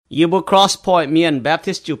ยูบัว cross point เมียน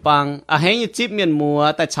Baptist จูปังอาเฮยจิบเมียนมัว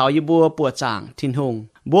แต่ชาวยูบัวปัวจางทินหง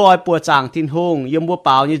บัวอ้อยปัวจางทินหงยมบัวเป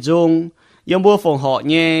ล่ายี่จงยมบัวฝงเหาะ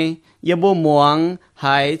เย่ยมบัวหมวงห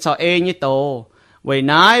ายชาวเอยี่โตไว้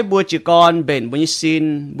นายบัวจีกรเบนบุญสิน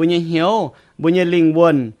บุญเหียวบุญลิงว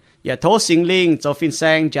นอย่าโทษสิงลิงเจ้าฟินแซ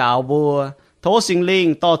งจะเอาบัวโทษสิงลิง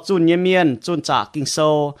ต่อจุนเยเมียนจุนจากกิงโซ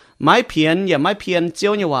ไม้เพียนอย่าไม้เพียนเจี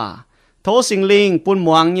ยวเนี่ยว่าโทสิงลิงปุ่นหม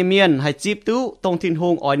วงเยเมียนให้จีบตู้ตรงทินห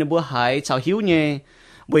งอ้อยในบัวหายชาวหิวเย่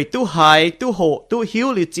บวยตู้หายตู้โหตู้หิว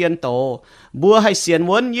หรือเจียนโตบัวให้เสียน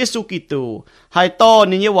วนเยซูกิตูให้โต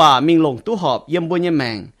นี่เยว่ามิงหลงตู้หอบเยี่ยมบัวเยแม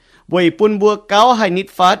งบวยปุ่นบัวเก้าให้นิด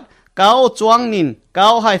ฟัดเก้าจวงนินเก้า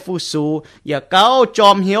ให้ฟูสูอย่าเก้าจอ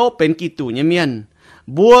มเหียวเป็นกิตูเยเมียน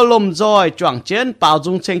บัวลมจอยจวงเจนเป่าจ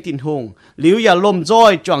งเชงทินหงหลิวอย่าลมจอ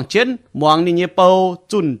ยจวงเจนหมวงนี่เยเปา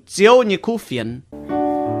จุนเจียวนี่คู่เฟียน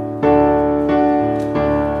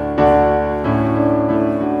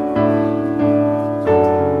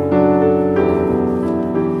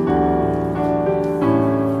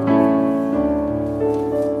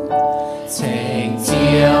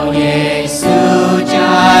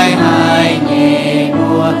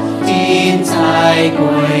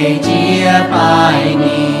quỳ chia bài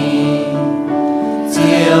nì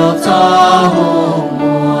chiều cho hùng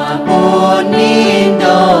mùa buồn nín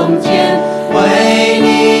đồng chiên quay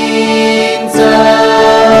nín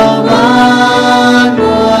dâu mắt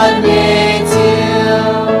buồn nhẹ chiều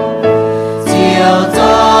chiều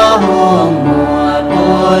cho hùng mùa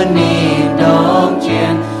buồn nín đồng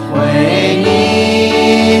chiên quay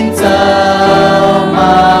nín dâu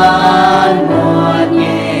mắt buồn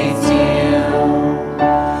nhẹ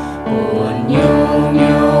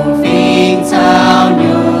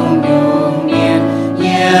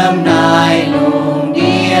nai lùng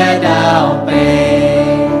đĩa đào bề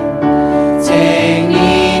chênh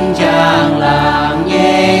nín chàng làng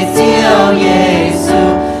nhé siêu Giêsu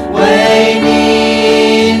quay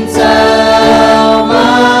nín sao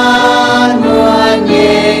mắt muôn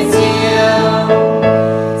nhé siêu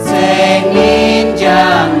chênh nín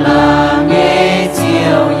chàng làng nhé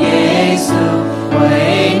siêu Giêsu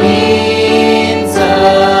quay nín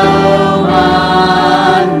sao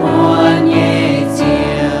mắt muôn nhé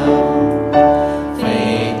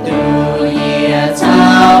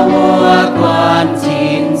quan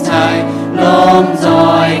chín trái lôm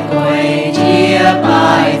rồi quay chia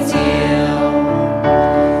bài chiều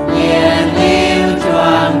nhiên lưu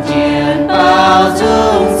choàng triển bao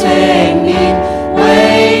dung chênh nín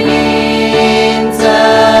quay nín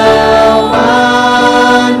sao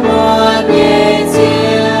mắt muôn nhẹ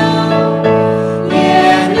chiều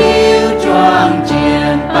nhiên lưu choàng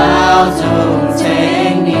triển bao dung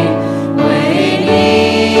chênh nín quay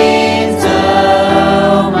nín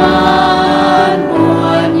sao mắt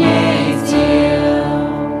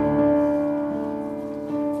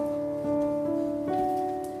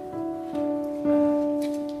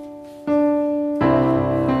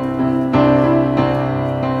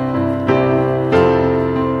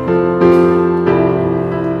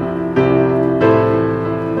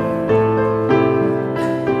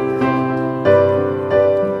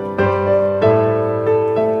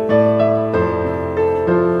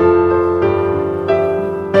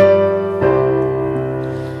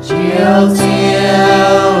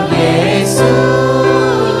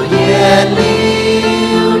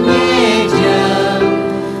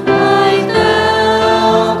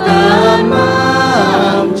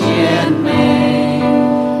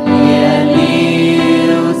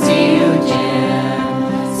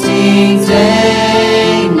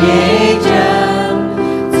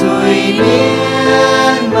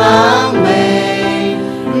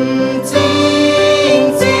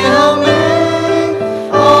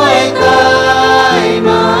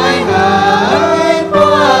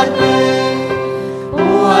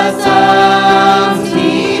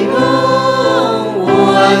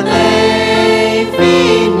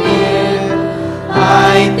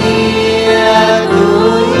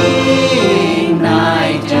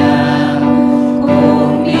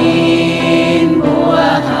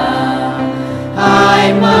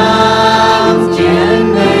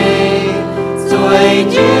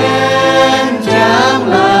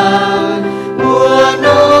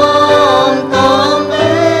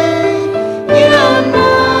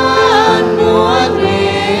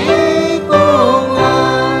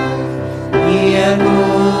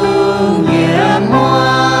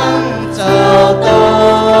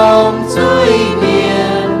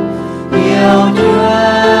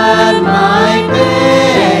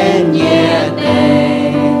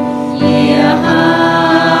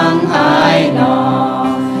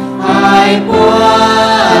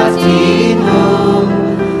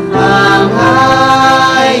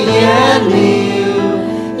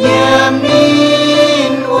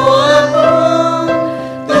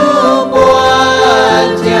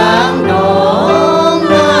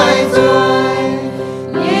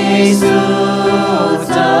Giêsu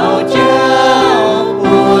dấu cháu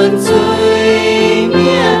buồn suy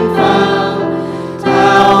miên phao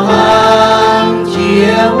thao hàng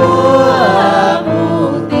chia úa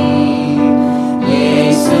bù tì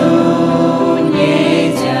Giêsu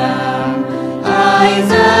nhẹ chàng ai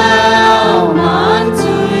giao mãn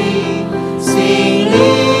suy sinh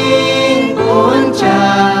linh buồn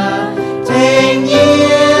trà tình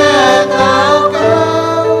nghĩa cao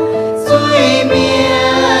cao suy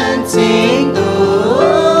miên sinh tụ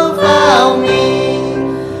vào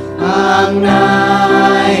mình hàng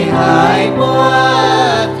nay hai búa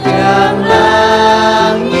thiêng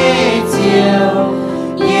lang nhẹ chiều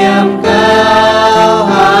nhiệm cao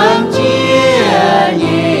hàng chia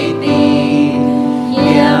nhẹ tình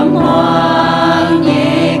nhiệm hoàng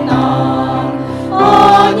nhẹ tỏ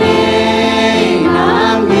ô nhẹ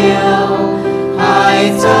nam yêu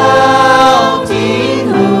hai cháu tín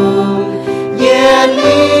hùng yên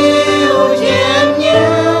lưu chiến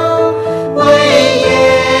nhau với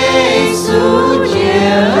Giêsu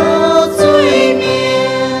chiều suy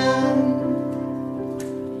miên.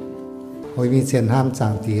 Hội viên sen ham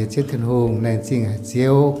chẳng tía chết thiên hùng nên chính là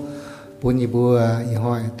chiếu bún y bùa y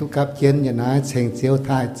hỏi tu cấp kiến nhà ná thành chiếu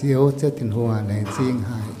thai chiếu chết thiên hùng nên chính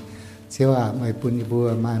hại chiếu mày bún y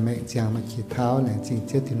bùa mà mẹ chàng mà chỉ tháo nên chính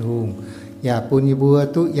chết thiên hùng ya bún y bùa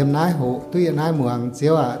tu yếm nái hộ tu yếm nái muang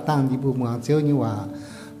chiếu tăng y bùa muang chiếu như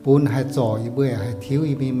bún hai trò y bùa hai thiếu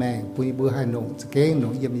y bì mẹ bún y bùa hai nụng kế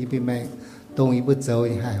nụng yếm y bì mẹ tông y bùa dầu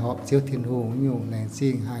y hai họp chiếu thiên hùng nhung nên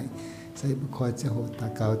chính hại sẽ bùa khỏi chiếu hộ ta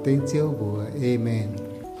cầu tên chiếu bùa amen.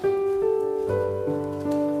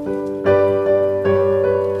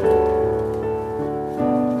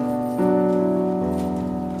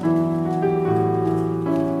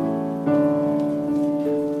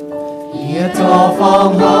 Nhớ cho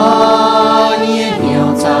phong hoa nhớ nhiều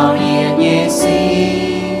chào nhớ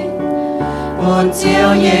xin buồn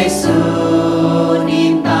chiều Giêsu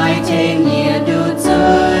nín tai trên nhớ đưa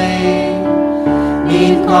chơi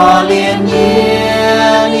nín khó liên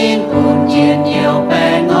nhớ nín buồn nhiên nhiều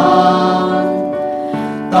bè ngon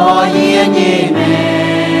to nhớ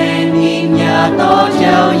mẹ nín nhà to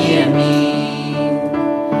trao nhớ mình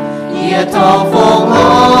nhớ cho phong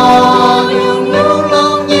hoa nhung nhung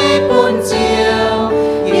lòng nhớ buồn chiều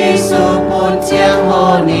Giêsu buồn chiang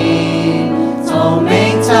hồ nín cho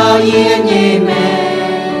mình trao nhớ mẹ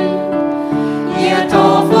nhớ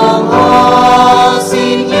cho phong hoa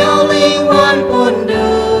xin yêu linh quan buồn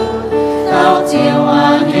đưa cao chiều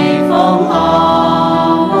an hệ phong hoa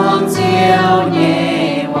hoàng chiều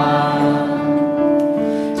nhẹ hoàng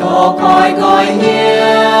cho coi coi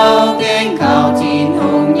nhiều kênh cao chín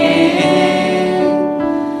hùng nhẹ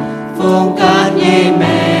phong can nhẹ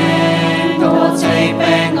mẹ cho chạy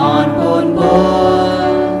bè ngon buồn buồn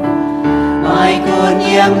mai cuốn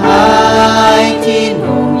nhiễm hai chín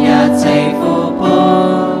hùng nhà chạy phù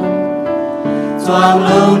buồn choang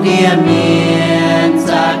lưu địa miền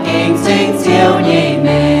ra kinh sinh chiều nhẹ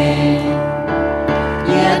mẹ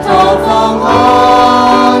nhẹ thâu phong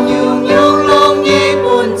hoa nhung nhung lòng nhẹ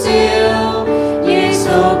buồn chiều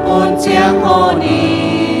Giêsu buồn chiang hồ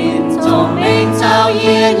nín cho mình trao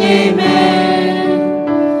nhẹ mẹ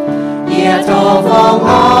nhẹ thâu phong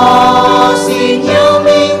hoa xin yêu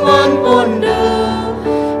mình ngoan buồn đưa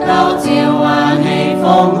cao chiều an hệ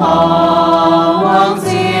phong hoa hoàng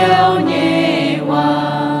chiều nhẹ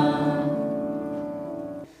hoàng.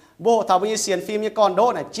 Bộ thảo bây giờ phim như con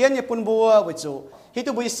đỗ này chiến như pun bùa với chủ hít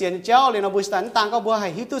tu bây giờ chéo lên nó bây giờ tăng có bùa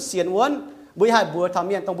hay hít tu xiên uốn bây hai bùa thảo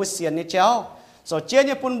miền tông bây xiên như chéo rồi chiến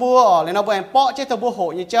như pun bùa lên nó bây bỏ chết thảo bùa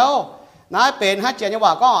hộ như chéo nóiเป็นhát chiến như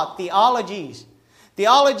bảo có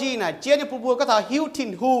theology này chiến như pun bùa có thảo hiếu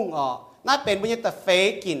tin hung nóiเป็นbây giờ ta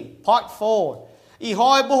phê kín part 4อีห้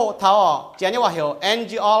อยบุหเท่าเจียนว่าเหี่ยว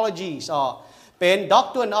angelology เป็น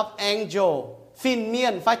doctrine of angel ฟินเมีย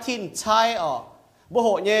นฟ้าทินใช่บุห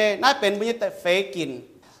เนี่ยน่าเป็นบุญแต่เฟกิน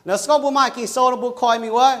เนื้อสกอบุมากินโซบุคอยมี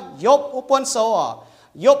ว่ายบอุปนโซ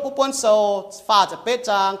ยบอุปนโซฟ้าจะเป็ดจ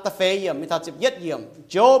างตะเฟยเยี่ยมมีทางจิบเย็ดเยี่ยม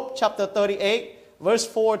Job chapter 38 verse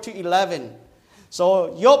 4 to 11 so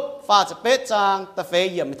ยบฟ้าจะเป็ดจางตะเฟย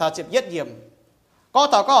เยี่ยมมีทางจิบเย็ดเยี่ยมก็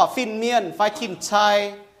ต่อก็ฟินเมียนฟ้าทินใช่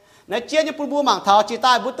ในเจียนญี่ปุ่นบูหมังเท้าจีใ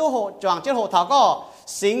ต้บุตรโหจวงเจ้าโหเท้าก็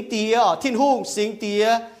สิงเตียทินหุ่งสิงเตีย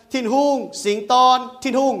ทินหุ่งสิงตอนทิ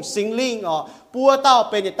นหุ่งสิงลิงปัวเต้า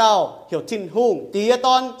เป็นเต้าเหี่ยวทินหุ่งเตียต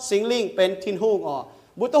อนสิงลิงเป็นทินหุ่ง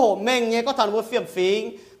บุตรโหเม่งเนี่ยก็ทานบุเฟียมฟิง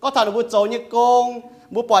ก็ทานบุโจเนี่ยโกง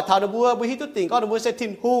บุปล่อยเท้าบุบุฮิตุติงก็บุเซทิ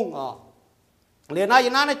นหุ่งเรียนนาย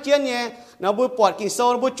นาในเจียนเนี่ยนะบุปล่อยกินโซ่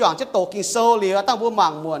บุจวงเจ้าโตกินโซ่เรียตั้งบุหมั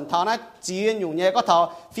งมวนเท้านะจีนอยู่เนี่ยก็เท้า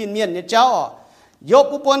ฟินเมียนเนี่ยเจ้า ยบ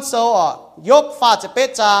อุปนโซยบฟ้าจะเป็ด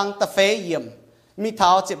จางตะเฟยเยี่ยมมีเท้า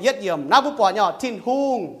เจ็บเย็ดเยี่ยมนับผู้ปอดทินหุ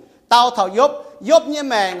งเตาเท้ายบเนี่ย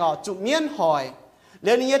แมงจุเมียนหอยเ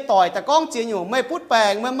รื่องนี้ต่อยแต่ก้องเจียนอยู่ไม่พูดแปล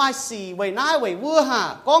งเมื่อไม่สี่ไว้หน้าไว้เวอร์หา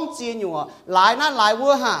ก้องเจียนอยู่หลายหน้าหลายเวอ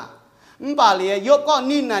ร์หาบ่าเลียยบก็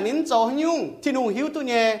นินนินโจยุ่งทินหุงหิวตัวเ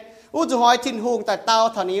นี่ยจะหอยทินหุงแต่เตา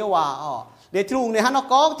เท่านี้ว่าเดี๋ยวทินหุงเนี่ยฮันน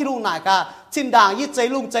ก้องทินหุงไหนกะทินด่างยึดใจ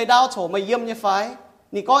ลุงใจดาวโฉมาเยี่ยมเนี่ยไฟ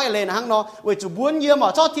นี่ก็เลยนะฮังเนาะเวจุบ้วนเยี่ยม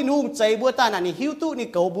ชอบทินหุงใจบัวตาหน่ะนี่หิวตู้นี่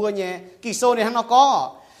เก่าบัวเนี่ยกี่โซเนี่ยฮันนก็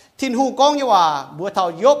ทินหุงก้องเนี่ยว่าบัวเท่า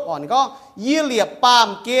ยบอ่อนก็ยี่เหลียบปาม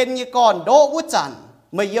เกณฑ์ยี่ก่อนโดวุจัน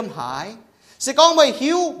ไม่เยี่ยมหายสิก้องไม่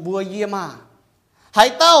หิวบัวเยี่ยมาหาย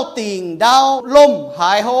เต้าติ่งดาวลมห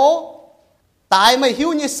ายโหตายไม่หิว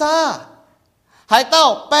ยี่ซาหายเต้า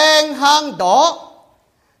แป้งหางดอก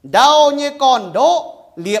ดาวยี่ก่อนโด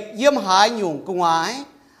เหลียบเยี่ยมหายหยุ่งกุ้งหาย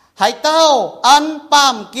หายเต้าอันปา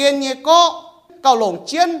มเกียนยี่ก็เก่าหลงเ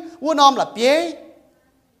จียนวัวนอมหลับเย้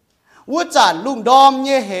วัวจันลุงดอม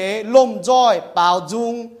ยี่เหลมจอยเปล่าจุ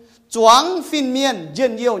งจวงฟินเมียนเย็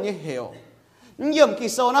นเยี่ยวยี่เหวเยี่ยมกิ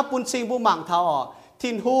โซนะปุนซิงบุหมังเท้าทิ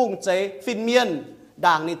นหุงเจฟินเมียน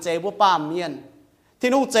ด่างนี่เจบัวป้ามเมียนทิ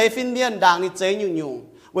นหุงเจฟินเมียนด่างนี่เจยุ่งยุ่ง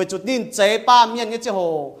เวจุดนินเจป้ามเมียนยี่เจโห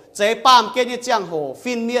เจป้ามเกณฑ์ยี่เจียงโห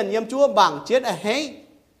ฟินเมียนเยี่ยมจัวบังเจียนเฮ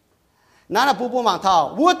นั่นน่ะผู้หมังเท้า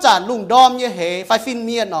วัวจันลุงดอมยี่เหไฟฟินเ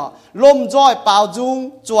มียนลมจอยเปล่าจุง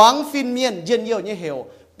จวงฟินเมียนเย็นเยี่ยวยี่เหว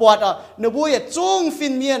ปวดเนื้อบุยจุงฟิ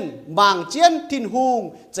นเมียนบางเจียนทินหุง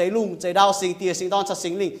ใจลุงใจดาวสิงเตียสิงตอนสัสิ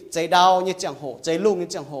งลิงใจดาวยี่เจียงโหใจลุงยี่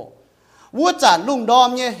เจียงโหวัวจันลุงดอม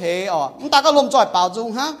ยี่เหมึงตาก็ลมจอยเปล่าจุง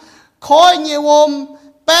ฮะคอยยี่วม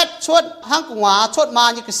แปดชดห้างกงาชดมา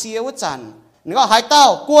ยี่กระเสียวัวจันนี่ก็หายเต้า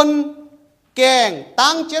กวนแกง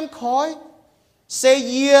ตั้งเจียนคอยเ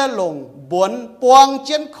สียลงบนปวงเ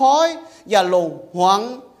จียนคอยอย่าลงหวัง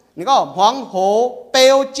นี่ก็หวังโหเปล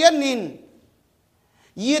วเจียนนิน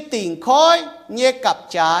ยี่ติ่งคอยเงียกับ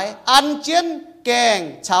จ่ายอันเจียนแกง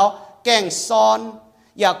เฉาแกงซอน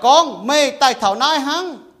อย่าก้องไม่ใต้เท่านายหัง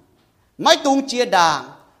ไม่ตุงเจียด่าง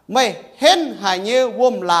ไม่เห็นหายเยี่ยว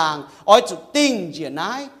มลางอ้อยจุดติ่งเจียน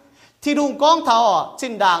ายที่ลุงก้องเท่าชิ้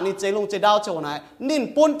นด่างนี่เจลุงเจดาวโจนายนิ่น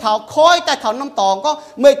ปุ่นเท่าคอยใต้เท่าน้ำตองก็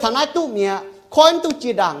ไม่ทานายตู้เมียคอยตุงเจี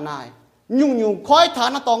ยด่างนายยุ่งคอยทาน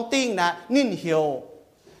น้ำตองติ่งนะนิ่นเหี่ยว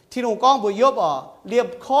ที่ลุงก้องบุยบเรียบ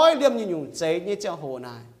คอยเรียบยุ่งเจนี่เจ้าโหน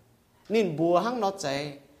ายนินบัวหังนอเจ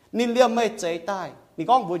นินเรียบไม่เจใต้นี่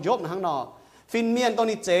ก้องบุยบนะหังนอฟินเมียนตอน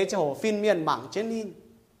นี้เจเจ้าโหฟินเมียนหมั่งเจนิน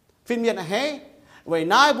ฟินเมียนเฮ้ไว้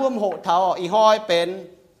นายบัวโหเท้าอีหอยเป็น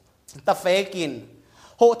ตะเฟกิน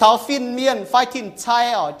โหเท้าฟินเมียนไฟทินไช่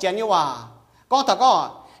เจนยวาก้องถ้าก็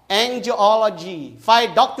angelology ไฟ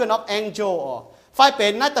doctrine of angel ไฟเป็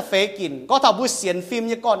นนัตะเฟกินก็ถ้าบุเสียนฟิล์ม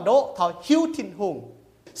ยี่ก่อนโดเท้าหิวทินหง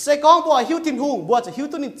เสกองบัวหิวทินหงบัวจะหิว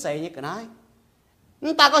ตัวนินใจยังกันไง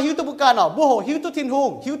นั่นตาก็หิวตัวบุกันบัวโหหิวตัวทินหง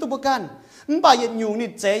หิวตัวบุกันนั่นป่ายันอยู่นิ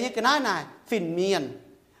นใจยังกันไงฟินเมียน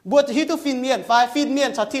บัวจะหิวตัวฟินเมียนไฟฟินเมียน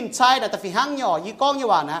ชาวทินชายแต่ฟิหังหย่อยี่ก้องยี่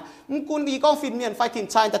หวานะมึงกุนยี่ก้องฟินเมียนไฟทิน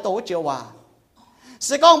ชายแต่โตเจียวว่าเส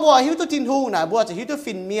กองบัวหิวตัวทินหงนะบัวจะหิวตัว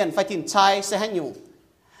ฟินเมียนไฟทินชายเสให้อยู่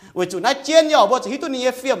เวจุนัดเจียนหย่อบัวจะหิวตัวนี้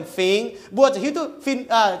เฟียมฟิงบัวจะหิวตัวฟิน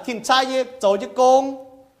ทินชายยี่โจยี่กง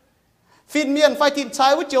ฟินเมียนไฟทินชา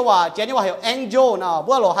ยวิเจียวว่าเจนี่ว่าเหรอแองโจนะ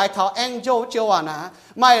บัวหล่อหายเท้าแองโจเจียวว่านะ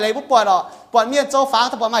ไม่เลยบุปผาปวดเมียนโจฟ้า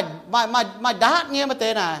ถ้าปวดไม่ดัดเนี่ยมาเตะ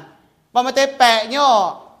นะมาเตะแปะเนี่ย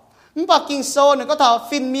มันปากกิงโซนก็เท้า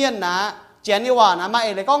ฟินเมียนนะเจนี่ว่านะไม่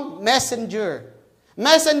เลยก็ messenger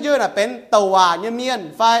น่ะเป็นตัวเนี่ยเมียน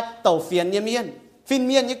ไฟตัวเฟียนเนี่ยเมียนฟินเ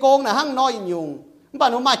มียนเนี่ยโกงนะหั่งน้อยยุ่งมันป่า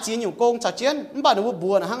หนูมาจีนอยู่โกงจัดเจียนมันป่าหนูบั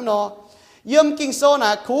วนะหั่งน้อยเยี่ยมกิงโซน่ะ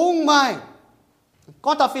คุ้งไม่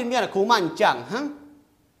ก็ตาฟินเมียนคูมันจังฮะ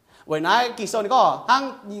วันนั้นกิโซนก็หัง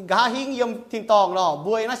กาหิงยมทินตองเนาะบ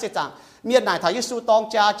วยน่าเสียจังเมียนไหนถ่ายยิสูตอง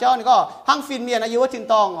จ่าเจ้านี่ก็หังฟินเมียนอายุว่าทิน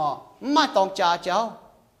ตองไม่ตองจ่าเจ้า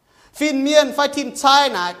ฟินเมียนไฟทินชาย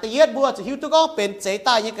ไหนแต่เย็ดบัวจะหิวตัวก็เป็นเจต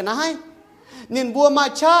ายยังกันนะให้นินบัวมา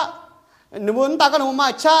ชะหนูบัวตาก็หนูมา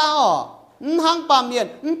ชะหังปาเมียน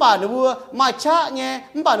ป่าหนูบัวมาชะเนี่ย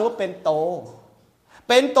ป่าหนูเป็นโตเ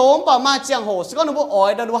ป็นโตมป่ามาเจียงโหสก็นึกว่าอ๋อ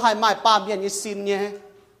ยเดินว่าให้ไม้ป้าเบียนยี่สินเนี่ย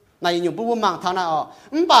ในอยู่ผู้บังทางนั้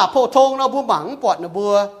นป่าโพทงเราผู้บังปวดนึกบั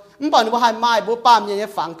วป่านึกว่าให้ไม้บัวป้าเบียนยี่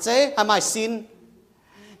ฝังเจ๊ให้ไม้สิน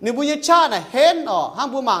นึกบัวยี่ชาเนี่ยเห็นห้าง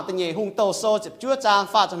ผู้บังแต่เนี่ยหุงโตโซเจ็บจั่วจาง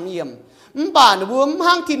ฟ้าจำเยี่ยมป่านึกบัว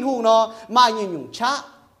ห้างทินหุงเนาะมาอยู่หยุ่งชา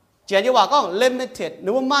เจียนยี่ว่าก็เล่มในเท็ดนึ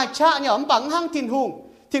กว่าไม้ชาเนี่ยป่าห้างทินหุง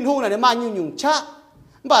เนี่ยมาอยู่หยุ่งชา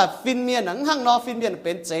ป่าฟินเมียนห้างเนาะฟินเมียนเ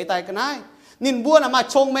ป็นเจ๊ตายกันได้นินบัวน่ะมา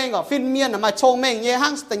ชงเมงฟินเมียนน่ะมาชงเมงเย่หั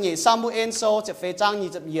งสตังเย่ซามูเอนโซจะเฟจางยี่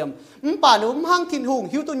จะเยี่ยมป่าหนูหังทินหุง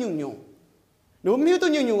หิวตัวยุ่ง นูมิวตัว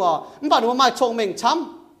อยู่อ๋อบ่หนูมาชงเม่งช้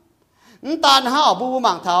ำตาหาอ๋อบูห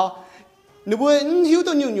มังเท้าหนูบัวหิว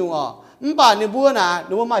ตัวอยู่อ๋อบ่หนูบัวน่ะห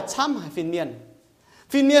นูมาช้ำฟินเมียน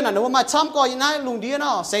น่ะหนูมาช้ำก่อนยังไงลุงเดียเน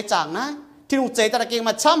าะเสียจางนะที่ลุงเจตระเกงม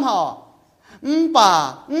าช้ำห่อบ่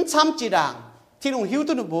ช้ำจีด่างที่ลุงหิว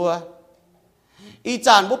ตัวหนูบัวอีจ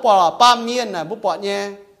านบุปผาป้าเมียนน่ะบุปผาเนี่ย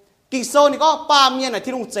กิโซนี่ก็ป้าเมียนน่ะ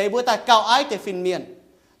ที่ลุงเจบัวแต่เก่าไอ้แต่ฟินเมียน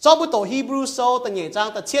ชอบบุตรฮีบรูโซแต่เหย่จาง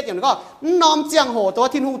แต่เชียดอย่างนี้ก็น้อมเจียงโหตัว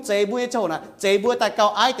ที่ลุงเจบัวเจ้าน่ะเจบัวแต่เก่า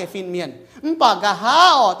ไอ้แต่ฟินเมียนปากกะหา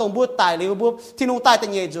อ๋อตรงบัวตายเลยบัวที่ลุงตายแต่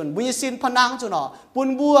เหย่จุนบุญสินพนังจุนอ๋อปุ่น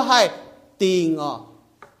บัวให้ติงอ๋อ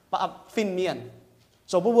ปะฟินเมียน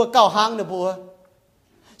โซบัวเก่าหางเนบัว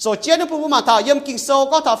โซเจียนบัวมาถ่ายยมกิงโซ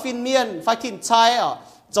ก็ถ่ายฟินเมียนไฟทิ้นใช้อ๋อ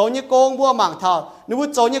โจยโกงบัวหมางเท่านึกว่า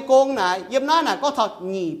โจยโกงไหนเยี่ยมหน้าน่ะก็ถอด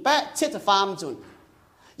หนีแปะเช็ดฟาร์มจุน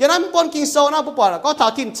อย่างนั้นปนกินโซนะปุ๊บปอดก็ถอ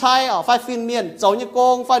ดทิ้นใช้อ๋อไฟฟินเมียนโจยโก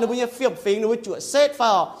งไฟนึกว่าเฟียบฟิงนึกว่าจุดเซตไฟ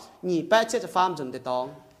อ๋อหนีแปะเช็ดฟาร์มจุนแต่ต้อง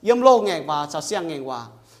เยี่ยมโลกไงว่าชาวเสียงไงว่า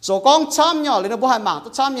โซกองช้ำเนี่ยเลยนะบัวหายหมางต้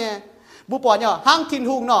องช้ำเนี่ยปุ๊บปอดเนี่ยห้างทิ้น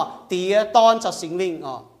หุงเนาะตีตอนชาวสิงลิง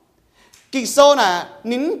อ๋อกินโซน่ะ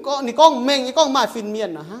นิ้นก็นี่ก้องเมงนี่ก้องมาฟินเมียน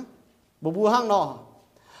นะฮะบัวห้างเนาะ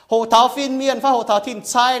โหเท้าฟินเมียนฟ้าโหเท้าทิ้น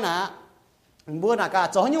ใช้นะบัวหนักา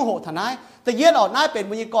จะให้ยุ่งโหทนายแต่เย็นออกน่าเป็น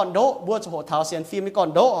บุญก่อนโดบัวจะโหเท้าเสียนฟิล์มก่อน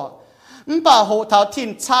โดป่าโหเท้าทิ้น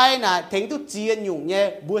ใช้นะถึงตุเจียนอยู่เนี่ย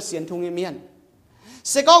บัวเสียนทุ่งเมียน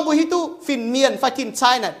เสกองบัวฮิตุฟินเมียนฟ้าทิ้นใช้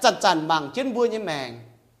น่ะจันบังเช่นบัวเนี่ยแมง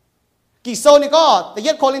กี่โซนี่ก็แต่เ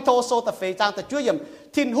ย็นโคลินโทโซแต่เฟยจางแต่ช่วยย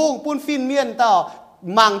ำทิ้นหุ่งปูนฟินเมียนต่อ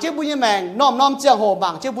มังเช่นบัวเนี่ยแมงน้อมเจียงโหมั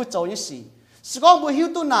งเช่นบัวโจเนี่ยสีสกองบัวหิว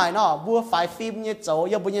ตัวไหนเนาะบัวไฟฟิล์มเนี่ยโจ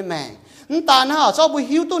ยบัวเนี่ยแมงตาหน้าชอบบัว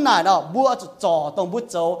หิวตัวไหนเนาะบัวจะจ่อตรงบัว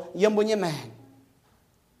โจยบัวเนี่ยแมง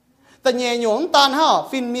แต่เนี่ยหยงตาหน้า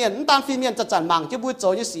ฟินเมียนตาฟินเมียนจะจันมังเจ้าบัวโจ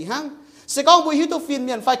เนี่ยสีห้างสกองบัวหิวตัวฟินเ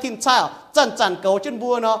มียนไฟทิ้นใช่จันเก่าจนบั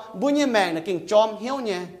วเนาะบัวเนี่ยแมงน่ะกิ่งจอมเหี้ยวเ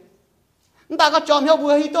นี่ยตาก็จอมเหี้ยวบั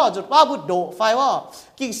วหิวตัวจุดป้าบัวโดไฟว่า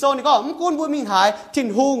กิ่งโซนี่ก็กุ้นบัวมิงหายทิ้น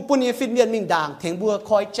หุงปุ่นเนี่ยฟินเมียนมิงด่างแทงบัวค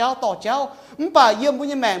อยเจ้าต่อเจ้าป่าเยี่ยมบุญ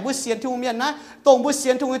ยแมงบุญเสียนทุ่งเมียนนะตรงบุญเสี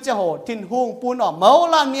ยนทุ่งเจ้าโหทิ้นหุงปูนออกเมา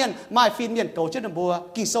ล้านเมียนไม่ฟินเมียนเก่าเจ้าบัว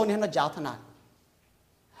กิ่งโซนี่ให้น่าจ้าถนัด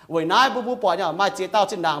วันนั้นบัวปล่อยเนี่ยไม่เจ้าเต่า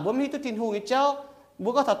จินด่างบัวมีตัวทิ้นหุงเจ้าบั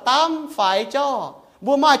วก็ถัดตามฝ่ายเจ้า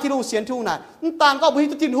บัวไม้ที่ลุงเสียนทุ่งน่ะตานก็บุญ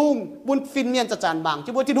ตัวทิ้นหุงบุญฟินเมียนจะจันบังเจ้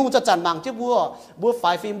าบัวทิ้นหุงจะจันบังเจ้าบัวฝ่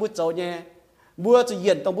ายฟินบัวโจเนี่ยบัวจะเ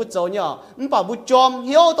ย็นตรงบัวโจเนี่ยป่าบัวจอมเ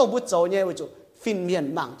หี้ยวตรงบัวโจเนี่ยบัวฟินเมียน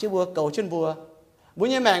บังเจ้าบัวเก่าเช่นบัวบุญ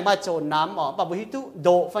ยังแมงมาโจรน้ำอ๋อปะบุญฮิตุโด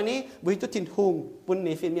ฟังนี้บุญฮิตุทิ้นหุงบุญ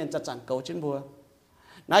นี้ฟินเมียนจะจันเก่าเช่นบัว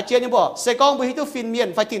นายเจียนยังบอกเสกองบุญฮิตุฟินเมียน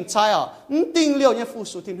ไฟทิ้นใช่อ๋อติงเลี้ยวเนี่ยฟู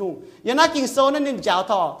สูทิ้นหุงยังน่ากินโซนั่นนี่ยาว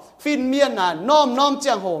ทอฟินเมียนน่ะน้อมเจี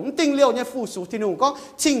ยงโหติงเลี้ยวเนี่ยฟูสูทิ้นหุงก็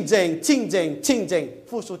ชิงเจง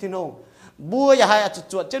ฟูสูทิ้นหุงบัวอย่าให้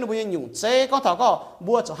จวดเจ้าบัวยังอยู่เจ๊ก็ถอก็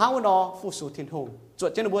บัวจะห้าวนอฟูสูทิ้นหุงจว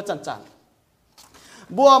ดเจ้าบัวจัน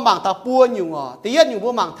บัวหมางเท้าปัวอยู่อ๋อแต่ยัดอยู่บั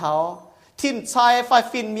วหมางเท้าทิ้นชายไฟ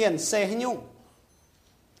ฟินเมียนเซให้ยุ่ง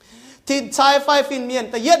ทิ้นชายไฟฟินเมียน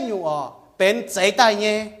แต่เย็นอยู่อ๋อเป็นใจตายเ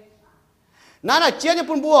งี้ยนั่นน่ะเจี๊ยบญี่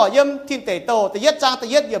ปุ่นบัวเยี่ยมทิ้นเตะโตแต่เย็ดจางแต่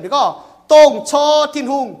เย็ดเยี่ยมนี่ก็ตรงชอทิ้น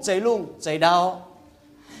หุงใจลุงใจดาว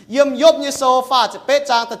เยี่ยมยบเนี่ยโซฟาจะเป๊ะ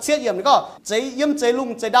จางแต่เชียดเยี่ยมนี่ก็ใจเยี่ยมใจลุง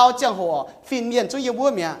ใจดาวเจียงหัวฟินเมียนช่วยเยี่ยมบัว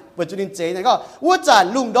เมียปัจจุบันใจนี่ก็วัวจัน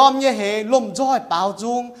ลุงดอมเนี่ยเหลมจ้อยเปล่า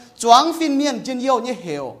จุงจวงฟินเมียนจินเยี่ยวเนี่ยเห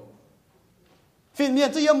วฟินเมียน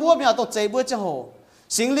จะยังบัวเมียตัวใจบัวจะโห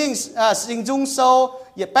สิงลิงสิงจุงโซ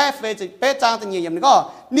อย่าแป๊ะเฟจะแป๊ะจางแต่เงียบนี่ก็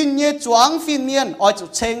นินเยจวงฟินเมียนออยจุด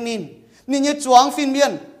เชงนินเยจวงฟินเมีย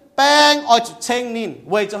นแป้งออยจุดเชงนิน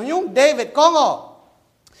เวจะยุ่งเดวิดก้องอ๋อ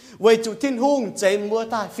เวจุดทิ้นหุงใจบัว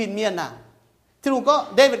ตายฟินเมียนน่ะที่ลุงก็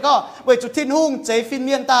เดวิดก็เวจุดทิ้นหุงใจฟินเ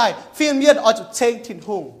มียนตายฟินเมียนออยจุดเชงทิ้น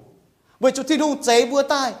หุงเวจุดทิ้นหุงใจบัว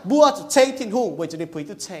ตายบัวจุดเชงทิ้นหุงเวจุดในผุย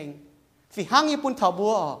จุดเชงฝีห้างญี่ปุ่นเท่าบั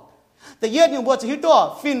วแต่เย็ดอยู่บัวจะฮิตตัว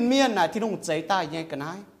ฟินเมียนน่ะที่ลุงใจตายยังกันไหน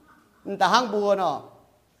แต่ห้างบัวเนาะ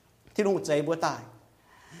ที่ลุงใจบัวตาย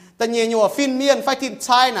แต่เงียอยู่ฟินเมียนไฟทิ้นช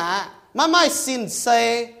ายน่ะไม่สินเซ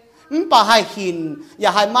ป่าให้หินอย่า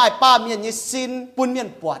ให้ไม้ป้าเมียนยี่สินปุ่นเมียน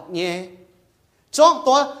ปวดเนี่ยจ้อง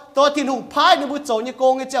ตัวทิ้นหุงพายหนูบุโจเนี่ยโก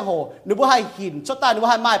งเนี่ยเจ้าโหหนูบุให้หินจ้องตาหนูบุ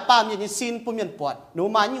ให้ไม้ป้าเมียนยี่สินปุ่นเมียนปวดหนู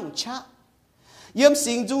มาหยุ่งชะเยี่ยม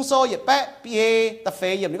สิงจุงโซอย่าแปะเปียตะเฟ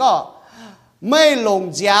ยเยี่ยมนี่ก็ไม่ลง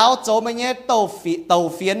เจ้าโจมันเนี่ยโต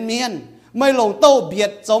เฟียนเมียนไม่ลงโตเบีย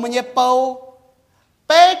ดโจมันเนี่ยเปาเ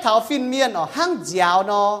ป๊ะเถาฟินเมียนอ๋อห้างเจ้า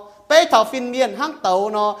เนาะเป๊ะเถาฟินเมียนห้างเตา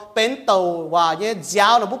เนาะเป็นเตาว่าเนี่ยเจ้า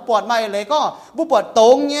เนาะบุปผาไม่เลยก็บุปผาตร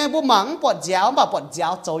งเนี่ยบุหมังปวดเจ้าบ่ปวดเจ้า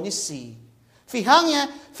โจนี่สี่ฝีห้างเนี่ย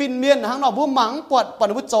ฟินเมียนห้างเนาะบุหมังปวด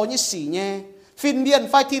บุโจนี่สี่เนี่ย phiên miên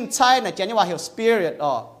phải thiên trai này chỉ nhưว่า hiểu spirit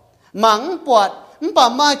mắng bọt bà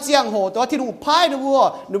mai chiang hồตัวที่หนูพายห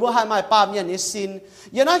นูบ่ให้ไม่ปามยันนี่สิน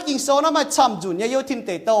ยันนั้นกินโซน่ะไม่ช้ำจุนเนี่ยโยทินเต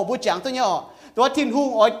โตบ่จังตัวเนี่ยตัวทินหุ่ง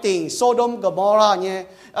อ้อยติ่งโซโดมกับมอราเนี่ย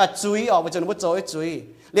จุยบ่จนบ่โจยจุย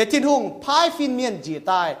เลียทินหุ่งพายฟินเมียนจี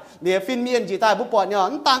ตายเลียฟินเมียนจีตายบ่ปอดเนี่ย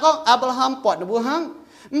ต่างก็อับราฮัมปอดบ่ฮัง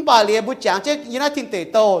bà lìa bút chàng chứ như thiên tể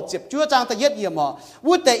tàu chụp chúa trang ta yết yểm mà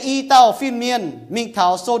vút tể y tàu phiên miên mình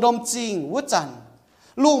thảo Sodom chinh vút chăn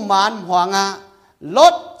lu mán hoàng à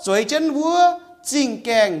lót chuối chân vua chinh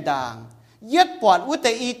kèng đàng yết bọt vút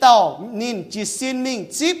tể y tàu nín chỉ xin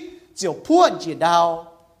mình chip chiều phuôn chỉ đào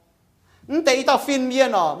tể y tàu phiên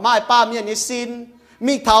miên mai ba miên như xin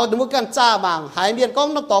mình thảo đúng cái cha màng hải miên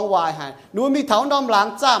con nó tòng hoài hải núi mình thảo nó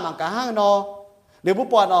láng cha màng cả hang nó để bút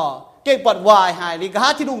bọtเก็บปอดวายหายลิกา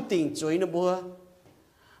ที่ลุงติ่งจุยนะ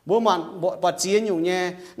บัวมันปอดเจียนอยู่เนี่ย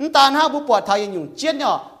นั่นตาหน้าบัวปอดไทยอยู่เจียนเนี่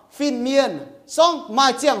ยฟินเมียนซ่องไม้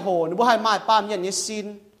เจียงโหนบัวให้ไม้ปามเมียนเนี่ยซิน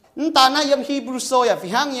นั่นตาหน้ายำฮีบรูโซอย่าฟิ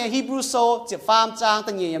ฮังเนี่ยฮีบรูโซเจ็บฟาร์มจาง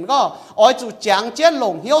ตั้งเนี่ยมันก็อ้อยจู่จางเจียนหล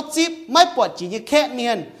งเหี้ยวจิบไม่ปอดจีเนี่ยแค่เมี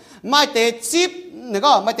ยนไม่เตะจิบเนี่ย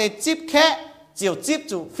ก็ไม่เตะจิบแค่เจียวจิบ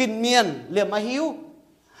จู่ฟินเมียนเหลี่ยมมาหิว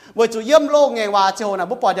vừa chủ yếm lô ngày hòa chiều nào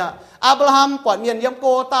bố bỏ nhá Abraham bỏ miền yếm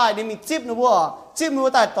cô tai đi mình chip nữa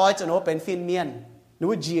tai tối cho nóเป็นฟินเมียนnó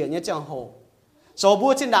จีnhá chẳng hồ số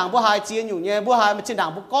bố trên đảng bố hai chia nhủ nhé bố hai mà trên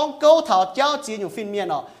đảng bố con câu thảo cháu chia nhủฟินเมีย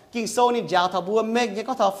นkinh sâu nín giáo thảo bố mê nhé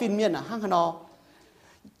có thảoฟินเมียนhăng nó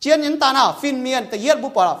chiến những ta nàoฟินเมียนแต่yết bố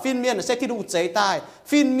bỏฟินเมียนsẽที่ดูใจตาย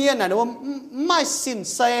ฟินเมียนน่ะnóไม่สิน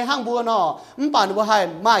เซ่ห้างบัวเนาะมันป่านnóให้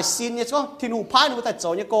ไม่สินเนี่ยก็ที่ดูพายnóแต่โจ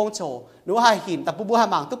เนี่ยโกงโฉนูให้หินแต่ผู้ให้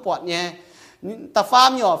หมางตุปอดเนี่ยแต่ฟาร์ม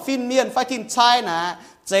เนี่ยฟินเมียนไฟทินชายนะ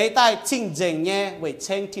เจ๊ใต้ชิงเจงเนี่ยเวทเช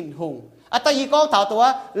งทินหงอัตยีก็ถาวตัว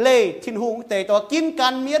เล่ทินหงแต่ตัวกินกา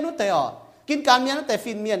รเมียนนู้นแต่กินการเมียนนู้นแต่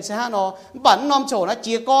ฟินเมียนใช่ฮะเนาะบั่นนอมโฉนะเ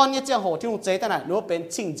จียก้อนเนี่ยเจ้าโหที่หงเจ๊แต่ไหนนู้นเป็น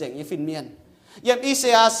ชิงเจงเนี่ยฟินเมียนยังอิเซี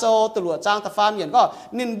ยโซตรวจจ้างแต่ฟาร์มเนี่ยก็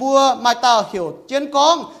นินบัวมาเต้าเหี่ยวเจียนกอ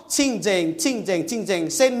งชิงเจง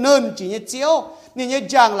เส้นเนินจีเนี่ยเจียวนี่เนี่ย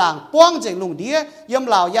จางหลังป้องเจงลุงเดียยำเ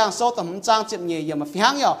หล่ายางโซ่ต่ำจางเจ็บเงียยำมาฟิฮั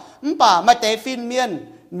งเนี่ยป่ามาเตะฟินเมียน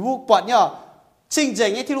วุกปอดเนี่ยชิงเจง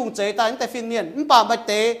เนี่ยที่ลุงเจตายตั้งแต่ฟินเมียนป่ามาเ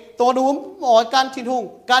ตะตัวดูอ๋อการทินหุง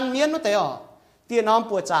การเมียนนู้นแต่เตียน้อม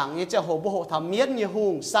ปวดจางเนี่ยจะโหบุโหทำเมียนเนี่ยหุ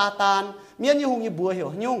งซาตานเมียนเนี่ยหุงเนี่ยบัวเหี่ยว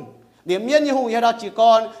ยุ่งเดี๋ยวเมียนเนี่ยหุงเนี่ยเราจีก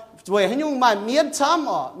รช่วยให้ยุ่งมาเมียนช้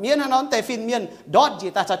ำเมียนให้น้องแต่ฟินเมียนดอดจี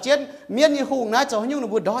แต่ชัดเจนเมียนเนี่ยหุงนะจะให้ยุ่งใน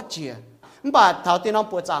บัวดอดจีบาดเท้าตีน้อง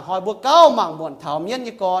ปวดจางหอยบัวเก้าหมั่งบ่นเท้าเมียน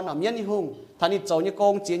ยี่กรเมียนยี่หุ่งท่านี่โจยี่โก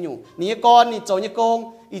งเจียนอยู่นี่ยี่กรนี่โจยี่โกง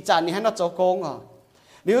อีจานนี่ให้น้องโจโกง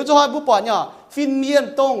เดี๋ยวจะหอยบัวปอดเนี่ยฟินเมียน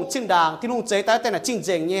ตรงชิงด่างที่ลุงเจแต่น่ะชิงเจ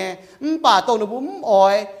งเนี่ยป่าตรงหนูบุ้มอ้อ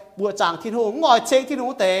ยบัวจางที่หุ่งอ้อยเชงที่หนู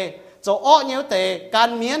เตะโจอ้อเนี่ยเตะการ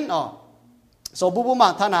เมียนโซบุบุมั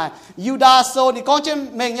งท่านายยูดาโซนี่ก้อนเช่น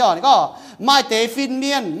เมงเนี่ยนี่ก็ไม่เตะฟินเ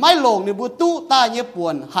มียนไม่หลงนี่บัวตู้ตาเนี่ยป่ว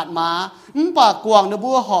นหัดมาป่ากวางนี่บั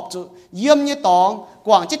วหอบจุเยี่ยมเนี่ยตองก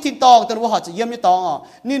วางเจ็ดทินตองแต่ว่าหอบจะเยี่ยมเนี่ยตอง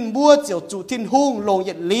นินบัวเจียวจุทินหุ่งลงเห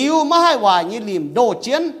ยียดลิ้วไม่ให้วายเนี่ยลิมโดเ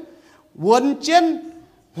จียนวนเจียน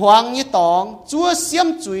หวางเนี่ยตองจั่วเสียม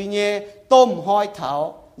จุยเนี่ยต้มหอยเถา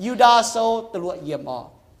ยูดาโซตะลุเยี่ยม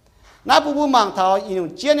น้าปูปูมังเถาอีนุ่ง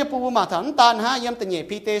เจียนเนี่ยปูปูมังเถาตานฮะเยี่ยมตะเหย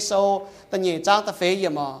พีเตโซตะเหยจางตะเฟยเยี่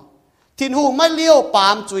ยมทินหูไม่เลี้ยวปา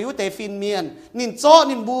มจุยวเตฟินเมียนนินจ้อ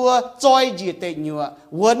นินบัวจอยจีเตหยัว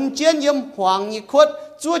วนเจียนเยี่ยมหวางยี่ขวด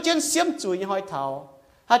จั่วเจียนเสียมจุยหอยเถา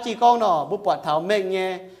ฮัจีกองเนาะบุปผาเถาเมงเนี่ย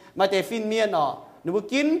มาเตฟินเมียนเนาะหนู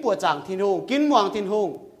กินปวดจางทินหูกินหวางทินหู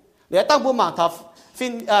เหลือตั้งปูมังเถาฟิ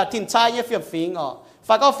นทินชายเนี่ยเฟียมฟิงฝ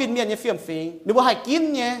ากเอาฟินเมียนเนี่ยเฟียมฟิงหนูว่าให้กิน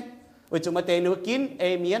เนี่ยวิจุมาเตหนูกินเอ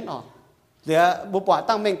เมียนเหลือบุปผา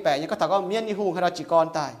ตั้งเมงแปะเนี่ยก็ถามว่าเมียนยี่หูให้เราจีกร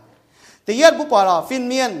ตายแต่ยัดบุปผาฟิน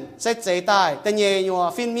เมียนเสเจตายแต่เนียยัว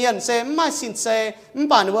ฟินเมียนเสไม่สินเสไม่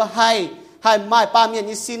ป่านว่าให้ไม่ป่าเมียน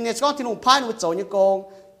ยี่สินเนี่ยก็ที่หนุ่มพายหนุ่มโจยี่โกง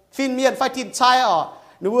ฟินเมียนไฟทินใช่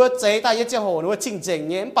หนุ่มเจตายยัดเจ้าโหหนุ่มชิงเจง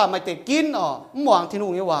เนี่ยป่าไม่เตะกินหวังที่หนุ่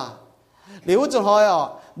มยี่ว่าหรือว่าจนหอย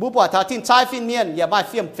บุปผาถ้าทินใช่ฟินเมียนอย่าไม่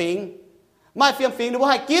เฟียมฟิงไม่เฟียมฟิงหนุ่ม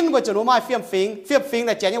ให้กินว่าจนหนุ่มไม่เฟียมฟิงแ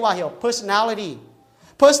ต่เจ้ายี่ว่าเหี่ยว personality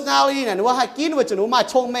เนี่ยหนุ่มให้กินว่าจนหนุ่มไม่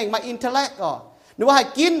ชงเมงไม่ intellectหนูว่าให้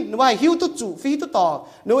กินหนูว่าให้หิวตุจุฟีตุต่อ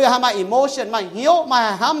หนูอยากให้มา emotion มาหิวมา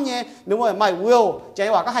ห้ามเนี่ยหนูว่าไม่ will ใจ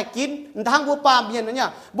ว่าก็ให้กินทั้งบัวปามเมียนนั่นเนี่ย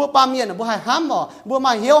บัวปามเมียนบัวให้ห้ามบัวม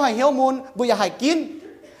าหิวให้หิวมูลบัวอยากให้กิน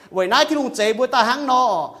ไว้นายที่ลุงเจบัวตาหังนอ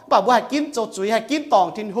ป่าบัวให้กินโจจุยให้กินตอง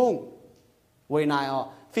ทินหุ่งไว้นาย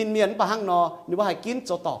ฟินเมียนป่าหังนอหนูว่าให้กินโจ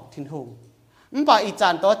ตองทินหุ่งป่าอีจา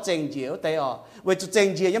นตัวเจงเจียวแต่ไว้จุเจง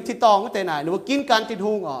เจียยังทิตองก็แต่ไหนหนูว่ากินการทิน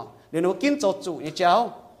หุ่งเดี๋ยวหนูกินโจจุเนี่ยเจ้า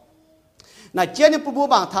น่ะเจ้าเนี่ยปูปู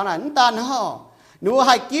บางทางนั้นตาเนาะ nếu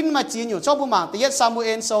hai kín mà chỉ nhiều cho bố mạng tiết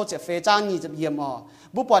Samuel sau sẽ phê trang nhị chập yếm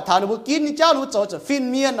bố bỏ thảo nếu kín cháu nếu cho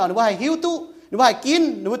phim miên nếu hai hiếu tu nếu hai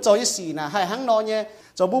kín nếu cho như xì nè hai hăng nó nhé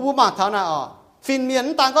cho bố mạng thảo nè phim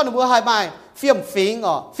miên tăng có nếu hai bài phim phim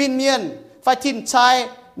phim miên phải tin trai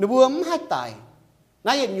nếu hai tài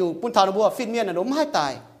nãy hiện nhiều bún thảo nếu phim miên là đúng hai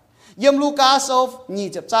tài yếm Luca sau nhị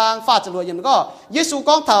chập trang pha chập lụa yếm có Giêsu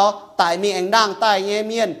con thảo tại miệng anh đang tại nhẹ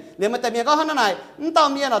miên nếu mà tại miệng có hắn này tao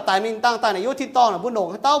miên là tại miệng đang tại này yêu thiên tông là bún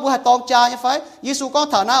nồng tao bún hai tông cha như phải Giêsu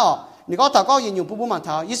con thảo nàoนี่ก็ถ้าก็ยินอยู่ผู้มันเ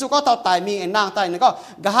ท่ายิสุก็ถ้าตายมีเอ็นนางตายนี่ก็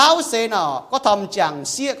กะฮาวเซนก็ทำจัง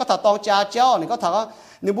เสียก็ถ้าตองจ้าเจ้านี่ก็ถ้าก็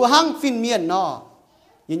นี่บัวหังฟินเมียน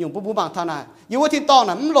ยินอยู่ผู้มันเท่านั้นอยู่ว่าที่ตอง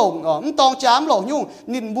น่ะมันหลงมันตองจ้ามันหลงยุ่ง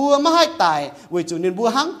นินบัวไม่ให้ตายเวจุนินบัว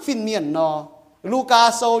หังฟินเมียนลูกา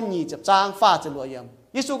โซนี่จับจางฟ้าจะรวยย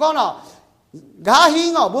ำยิสุก็กะหิ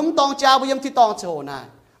งบุ้มตองจ้าบุ้มที่ตองโชน่ะ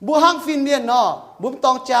บัวหังฟินเมียนบุ้มต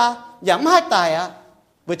องจ้าอย่างไม่ให้ตาย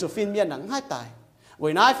เวจุฟินเมียนหนังให้ตายวั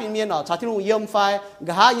นนั้นฟิล์มเมียนชาที่ลุงเยี่ยมไฟก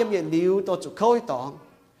ะฮะเยี่ยมเยี่ยมลิ้วตัวจุดเข้าให้ตอง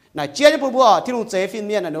ไหนเจี๊ยบบัวที่ลุงเจฟิล์มเ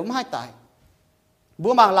มียนน่ะหนูไม่ให้ตายบั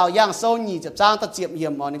วบางเราย่างโซนหยีจับจ้างตะเจียบเยี่ย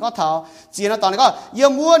มนี่ก็เท้าเจียนตอนนี้ก็เยี่ย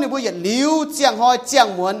มบัวนี่บัวเยี่ยมลิ้วเจียงหอยเจียง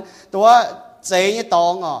ม้วนตัวเจนี่ตอ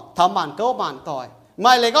งทำมันเก้ามันต่อยไ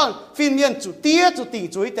ม่เลยก็ฟิล์มเมียนจุดเตี้ยจุดติ่ง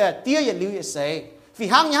จุดแต่เตี้ยเยี่ยมลิ้วเยี่ยมเสยฝี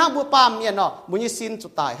ห้างย่างบัวปามเมียนบัวยี่สินจุ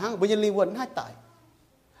ดตายห้างบัวยี่ลิ้ววนให้ตาย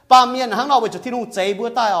ปามเมียนห้างเราไปจุดที่ลุงเจบัว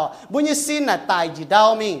ตายบัวยี่สินน่ะตายจีดาว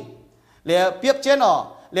มิงเหลือเปียบเจ้า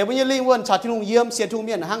เหลือบุญยลิงวนชาที่ลุงเยี่ยมเสียทุ่งเ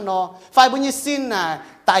มียนห้างนอไฟบุญยสินน่ะ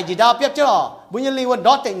ตายจีดาวเปียบเจ้าบุญยลิงวนด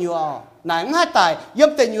อเตงยัวไหนไม่ให้ตายเยี่ยม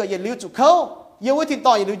เตงยัวอย่าลิ้วจุกเขาเยี่ยมไว้ที่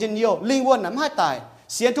ต่ออย่าลิ้วเย็นเยี่ยวลิงวนน่ะไม่ให้ตาย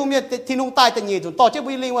เสียทุ่งเมียนที่ลุงตายเตงเยี่ยจุดต่อเจ้าบุ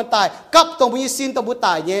ญยลิงวนตายกับตรงบุญยสินตรงบุญต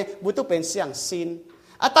ายเนี่ยบุญต้องเป็นเสียงสิน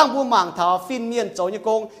ตั้งบุญหมางเท้าฟินเมียนโจยก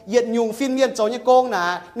งเหยียดยุงฟินเมียนโจยกงนะ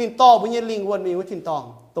นินต่อบุญยลิงวนมีไว้ที่ต่อ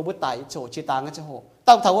ตรงบุญตายโฉชีตางั้นจะโห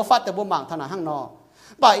ตั้งเท้าว่าฟัดแต่บุญหมางเท่านั้นห้างนอ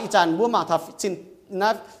ป่าอีจันบัวหมางทับชินนะ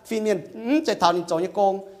ฟิเมียนจะเท่านี้โจยก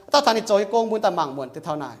งถ้าเท่านี้โจยกงบุญแต่หมางบวนจะเ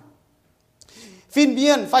ท่าไหนฟินเมี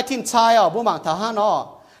ยนไฟทินชายบัวหมางเท่าห้านอ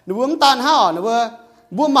หนูบัวตานห้าหนู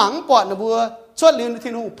บัวหมางปอดหนูบัวชดลิ้นทิ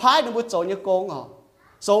นหูพายหนูบัวโจยกง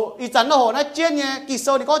โซอีจันโหนะเจียนเนี่ยกี่โซ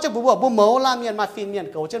นี่ก็จะบัวเหมาลาเมียนมาฟินเมียน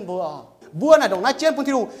เก่าเช่นบัวน่ะดงนะเจียนปุ่น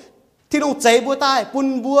ที่ลุงเจบัวใต้ปุ่น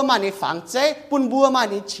บัวมาในฝังเจปุ่นบัวมา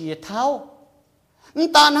ในเฉียเท้า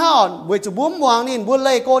ตานห่อนเวจูบัวมวงนี่บัวเล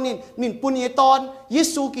ยโกนี่ปุ่นยีตอนยิ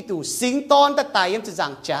สูกิตูสิงตอนแต่ตายยังจะจั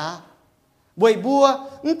งจ้าบัว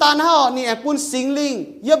ตานห่อนี่แอบปุ่นสิงลิง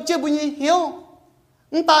ยับเจ้าบุญยีเหี้ยว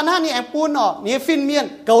ตานห่อนี่แอบปุ่นนี่ฟินเมียน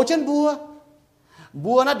เก่าเช่น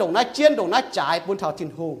บัวน่ะดงน่ะเจียนดงน่ะจ่ายปุ่นเท่าทิน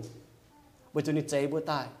หงเวจูนี่เจบัวใ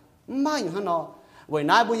ต้ไม่อยู่ห่านเวย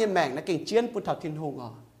น้าบัวยีแมงน่ะเก่งเจียนปุ่นเท่าทินหง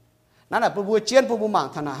นั่นแหละบัวเจียนบัวหมาง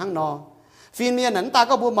ธนาห้างนอฟินเมียนนั้นตา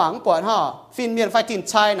ก็บัวหมางปวดห่อฟินเมียนไฟทิน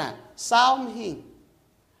ชายน่ะซ้อมหิง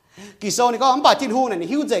กี่โซนี่ก็ป่าทินหูน่ะนี่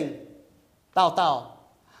หิวเจงเต่า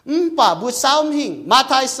ป่าบัวซ้อมหิงมาไ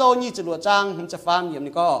ทยโซนี่จะหลวดจังมันจะฟาร์มเยี่ยม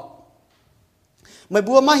นี่ก็ไม่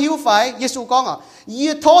บัวมาหิวไฟเยซูก็ยี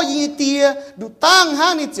โทยีเตียดูตั้งห้า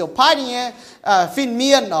งนี่เจียวพายนี่ฟินเมี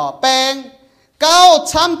ยนแปงเก้า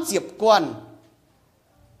ช้ำเจียบกวน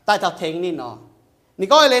ใต้เท้าเทงนี่นี่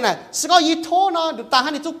ก็เลยนะสก็ยีโทดูตาหั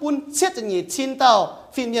นในทุกปุ่นเช็ดจะหนีชินเต้า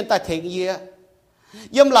ฟินเมียนใต้เทงเยอะ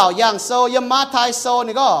ยำเหล่ายางโซยำมาไทยโซ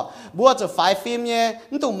นี่ก็บัวจะไฟฟิล์มเนี่ย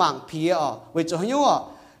นั่นตัวหมางเพียเวจะให้ยัว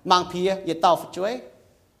หมางเพียอย่าเต้าฝุช่วย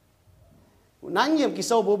นั้นยำกิโ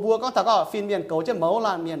ซบัวก็ถ้าก็ฟินเมียนเก่าจะเมาล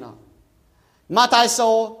านเมียนมาไทยโซ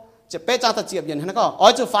จะเป๊ะจางตะเจียบอย่างนั้นก็อ๋อ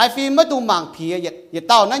จะไฟฟิล์มไม่ตัวหมางเพียอย่า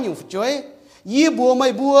เต้านั่นอยู่ฝุช่วยยี่บัวไม่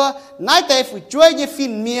บัวนายแต่ฝุช่วยยี่ฟิ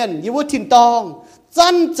นเมียนยี่บัวทินตองจั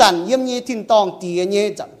นเยี่ยมยี่ทินตองเตียยี่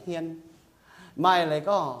จังเฮียนไม่เลย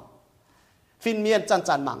ก็ฟินเมียนจั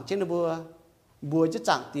นหมั่งเช่นบัวจะ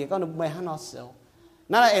จังเตียก็ไม่ให้นอเสียว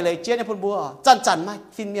นั่นแหละเลยเจ้าเนี่ยพูดบัวจันไม่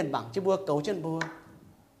ฟินเมียนหมั่งเจ้าบัวเก่าเช่นบัว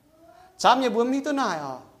สามเนี่ยบัวมีตัวไหน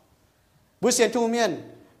บัวเสียนทูเมียน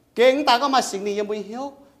เก่งตาก็มาสิ่งนี้ยังบัวเหี้ยว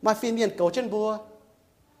มาฟินเมียนเก่าเช่นบั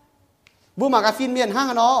วมากาฟินเมียนห้าง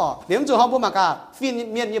นอเดี๋ยวจู่ห้องบัวมากาฟิน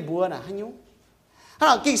เมียนยี่บัวน่ะให้ยุฮะ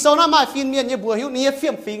กิ่งโซน่ามาฟินเมียนยี่บัวหิวนี่เฟี้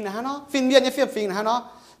ยมฟิงนะฮะเนาะฟินเมียนยี่เฟี้ยมฟิงนะฮะเนาะ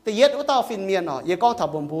แต่เย็ดว่าต่อฟินเมียนยี่ก้องถับ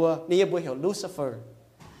บบัวนี่ยี่บัวเหี่ยวลูซิเฟ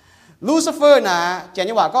อร์นะเจน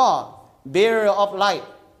ยี่ว่าก็ bearer of light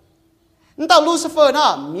นั่นต่อลูซิเฟอร์นะ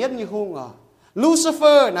เมียนยี่หุงลูซิเฟ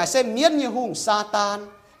อร์นะเส้นเมียนยี่หุงซาตาน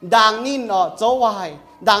ดังนินโจวาย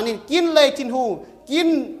ดังนินกินเลยทินหูกิน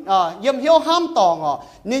เยี่ยมเหี้ยวห้ามตอง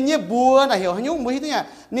นี่ยี่บัวนะเหี่ยวยุ่งมือที่เนี่ย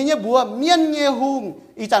นี่ยี่บัวเมียนยี่หุง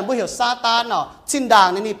อีจันบัวเหี่ยวซาตานชินด่าง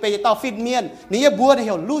นี่ไปต่อฟินเมียนนี่ยี่บัวนะเ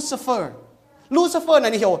หี่ยวลูซิเฟอร์นั่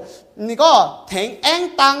นนี่เหี่ยวนี่ก็แทงแอง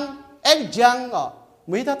ตัง anh giang ở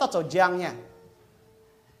mấy ta cho giang nha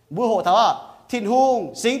bữa hộ thảo à thiên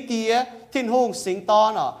hùng sinh tía thiên hùng sinh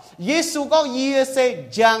to nọ Giêsu có ye se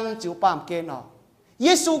giang chịu pam kê nọ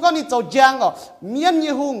Giêsu có ni cho giang ở miên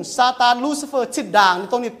như hùng Satan Lucifer chít đàng ni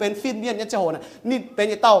tông niเป็นฟินเมียนเนี่ยเจ้าน่ะนี่เป็น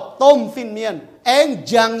ไอ้เต้าต้มฟินเมียนเอ็ง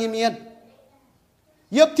จังยี่เมียน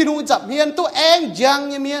ยับที่นู่นจับเมียนตัวเอ็งจัง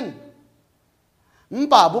ยี่เมียน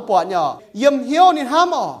ป่าบุปผาเนี่ยยำเหี้ยวนี่ห้า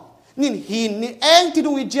มอ๋อนี่หินนี่เอ็งที่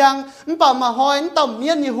นู่นจังป่ามาหอยนี่เต้าเมี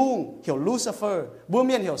ยนยี่หงเหี่ยวลูซิเฟอร์บัวเ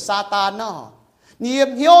มียนเหี่ยวซาตานเนาะนี่ย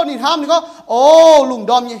ำเหี้ยวนี่ห้ามนี่ก็โอ้ลุง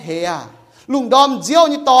ดอมยี่เหี่ยลุงดอมเจียว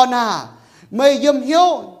นี่ตอนน่ะไม่ยำเหี้ยว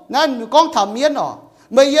นั่นก้องถามเมียนอ๋อ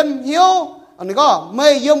ไม่ยำเหี้ยวอันนี้ก็ไม่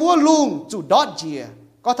ยำวัวลุงจุดดอดเจีย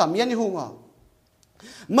ก็ถามเมียนยี่หงอ๋อ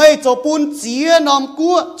ไม่จะปูนเจียนอมกั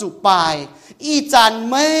วจุปลายอีจัน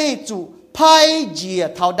ไม่จุไพ่เจีย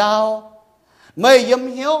เท่าดาวไม่ย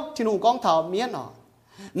ำเหี้ยวที่นุ่งก้องเท่าเมียนอ๋อ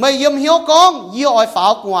ไม่ยำเหี้ยวก้องยี่อ้อยฝา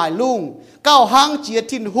วกวายลุงก้าวหางเจีย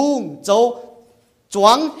ทินหุงโจจว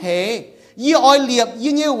งเหยี่อ้อยเหลียบ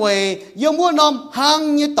ยี่เงี้ยเวยี่มัวนอมหาง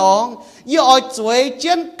ยี่ตองยี่อ้อยจวยเจี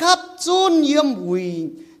ยนคับจุนยี่มวี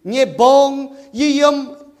เงี้ยบงยี่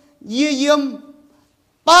ยม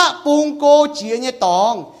ป้าปุงโกเจียเนี่ยตอ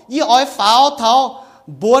งยี่อ้อยฝาวเท้า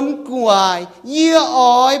บวนกวายยี่อ้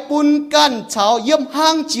อยปุนกันเฉาเยี่ยมห้า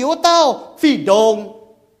งเจียวเต้าฝีดง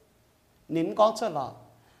นิ้นก้องเชื่อหรอ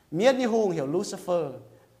เมียนี่หงเหี่ยวลูซิเฟอร์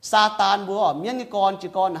ซาตานบัวเมียนี่กอนจี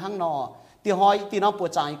กอนห้างนอตีหอยตีน้องปวด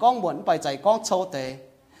ใจก้องบวนไปใจก้องโชเต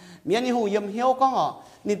เมียนี่หงเยี่ยมเหี้ยวก้องอ๋อ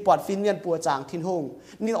นินปวดฟินเมียนปวดจางทินหง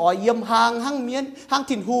นินอ้อยเยี่ยมห้างห้างเมียนห้าง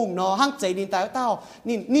ทินหงเนาะห้างใจนินตายเต้า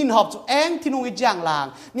นินหอบจุแองทินหงอีจังลาง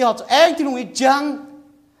นินหอบจุแองทินหงอีจัง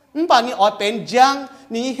ป่านนี้อ้อยเป็นจัง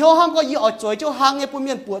นี่เหี้ยวห้างก็ยี่อ้อยจวยเจ้าห้างเนี่ยปุ่นเ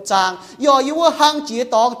มียนปวดจางย่อยี่ว่าห้างจี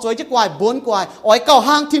ตองจวยจะกวายบนกวายอ้อยเก้า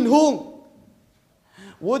ห้างทินหง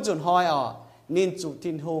วูจุนหอยอ๋อนินจุทิ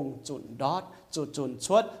นหงจุนดอดจุนช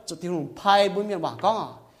วดจุทินหงไพ่บุญเมียนหวังก้องอ๋อ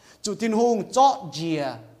จุทินหงเจาะเจีย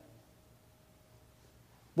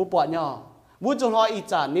บุปผาเนี่ยวุ้นจงหอยอี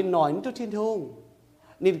จานนินหน่อยนิทุทินหง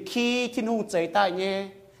นินขี้ทินหงใจใต้เนี่ย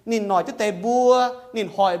นินหน่อยที่เตะบัวนิน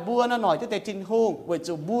หอยบัวน่ะหน่อยที่เตะทินหงเว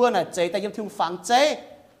จูบัวน่ะใจแต่ยังถึงฝังใจ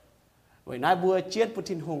เวนายบัวเจียนปุ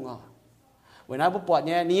ทินหงอ่ะเวนายบุปผาเ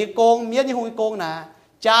นี่ยนี่โกงเมียนี่หงโกงนะ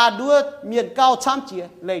จ่าด้วยเมียนเก้าช้ำเจีย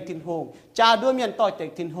เลยทินหงจ่าด้วยเมียนต่อยเตะ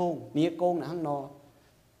ทินหงนี่โกงนะฮังนอ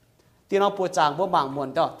ที่น้องปัวจางบัวบางมวน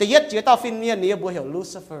ต่อแต่ยัดเจียต่อฟินเมียนนี่บัวเหี่ยวลู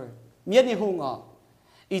ซิเฟอร์เมียนี่หงอ่ะ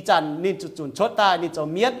อีจันนี่จุนชดตายนี่จะ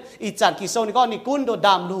เมียดอีจันกิโซนี่ก็นี่กุ้นโดด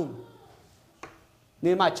ามลุง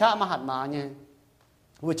นี่มาชะมาหัดมาเนี่ย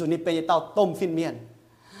วิจุนี่เป็นเต่าต้มฟินเมียน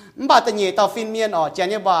บาตเนียเต่าฟินเมียนอ๋อเจ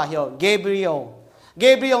นยว่าเหี่ยวเกเบรี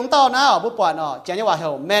ยลเต่านะอ๋อบุปผาอ๋อเจนยว่าเหี่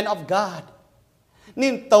ยว man of God นี่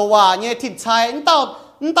ตัวว่าเนี่ยถิ่นชายเต่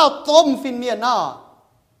าต้มฟินเมียนอ๋อ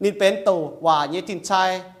นี่เป็นตัวว่าเนี่ยถิ่นชาย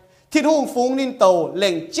ทินหุงฟุ้งนี่ตัวเหล่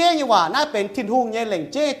งเจ้ยว่าน่าเป็นทินหุงเนี่ยเหล่ง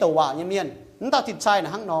เจ้ตัวว่าเนี่ยเมียนนั่นตาติดใจนะ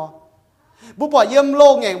ฮังนอบุปผาเยี่ยมโล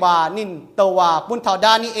กไงว่านินตัวว่าปุ่นเท่าด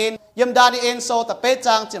านี่เองเยี่ยมดานี่เองโซแต่เป๊ะจ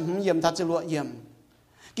างจะเยี่ยมทัดจะลวเยี่ยม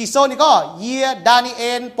กิโซนี่ก็เยี่ยดานี่เอ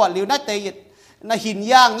งปวดหลิวน่าเตยน่าหิน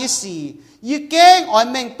ย่างยี่สี่ยี่เก้งอ้อย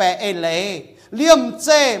เมงแปะเอเล่เลี่ยมเจ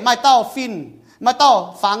ไม่เต้าฟินไม่เต้า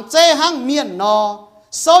ฝังเจฮังเมียนนอ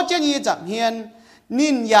โซเจนี่จับเฮียนนิ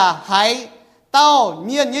นยาหายเต้าเ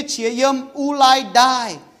มียนยี่เฉียเยี่ยมอูไลได้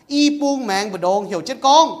อีปุงแมงบดงเหี่ยวเจ็ดก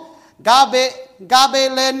องกาเบ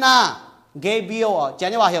เลน่าเกเบียวเจ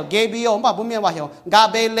นว่าเหี่ยวเกเบียวป่ะบุญเมียนว่าเหี่ยวกา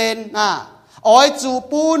เบเลน่าอ้อยจู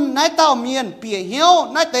ปูนนายเต้าเมียนเปียเหี่ยว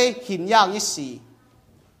นายเตหินยางยี่สี่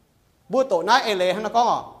บัวโตนายเอเลฮันนะก็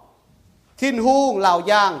ทินหุงเหล่า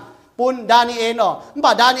ยางปูนดานิเอ็นป่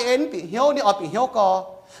ะดานิเอ็นเปียเหี่ยวนี่อ๋อเปียเหี่ยวก็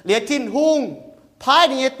เหลียทินหุงพาย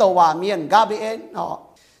นี่โตว่าเมียนกาเบเอ็น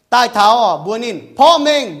ใต้เท้าบัวนินพ่อเม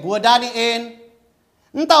งบัวดานิเอ็น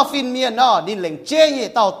นี่เต่าฟินเมียนดินเหล่งเจ๊ยี่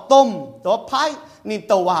เต่าต้มตัวพายนี่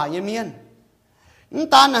ตัวว่าเยเมียนนี่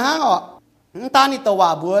ตานะฮะนี่ตานี่ตัวว่า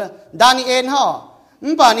บัวดานี่เอ็น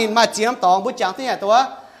นี่ป่านี่มาจีน้ำตองบุจังที่เนี่ยตัว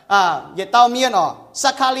เยเต่าเมียนสั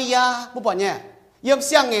กคาริยาบุปผาเนี่ยเยี่ยมเ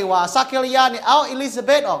สียงไงว่าสักคาริยานี่เอาอิลิซาเบ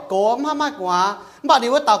ธโกมมากกว่าป่านี่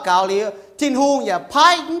ว่าเต่าเกาหลีทินฮุงอย่าพา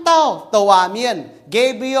ยนี่เต่าตัวว่าเมียนเก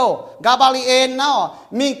เบรียลกาบาลีเอ็น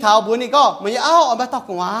มิงเท้าบัวนี่ก็มันจะเอามาเต่า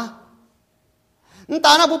กว่านั่นต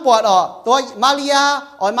าหน้าผู้ปวดตัวมาริยา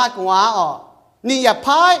อ้อยมากกว่านี่อย่าพ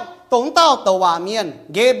ายตรงเต้าตัวเมียน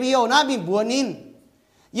เกเบรียลน่าบินบัวนิน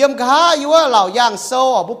เยี่ยมข้าอยู่ว่าเหล่าย่างโซ่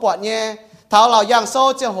ผู้ปวดเนี่ยเท้าเหล่าย่างโซ่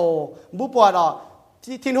เจ้าโหผู้ปวด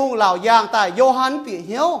ที่ทุ่งเหล่าย่างแต่โยฮันปีเ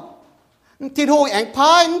หียวที่ทุ่งแองพ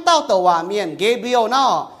ายเต้าตัวเมียนเกเบรียลน่า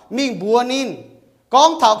มิงบัวนิน กอ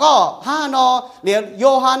งเถาก็5นอเหลียโย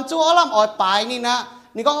ฮันจูอลัมออยปายนี่นะ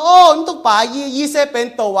นี่ก็โอ้นตุกปายยี่เซเป็น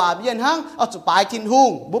ตัวว่าเบียนหังเอาจุปายทินหุ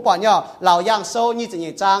งบุปผาเนี่ยเหล่าย่างโซนี่จะเ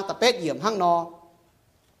นี่ยจางตะเป็ดเหยี่ยมหังนอ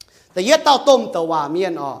แต่เย็ดเต้าต้มตัวว่าเมีย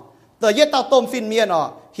นอ๋อแต่เย็ดเต้าต้มฟินเมียนอ๋อ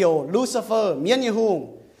เหี่ยวลูซิเฟอร์เมียนยี่หุง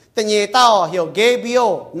แต่เนี่ยเต้าเหี่ยวเกเบียล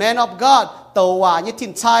man of God ตัวว่าเนี่ยทิ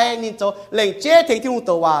นชัยนี่โจเล่งเจ๊ถึงที่หุง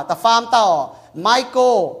ตัวว่าแต่ฟาร์มเต้าไมเคิ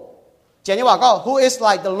ลเจนี่ว่าก็ who is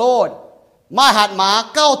like the Lord มาหัดหมา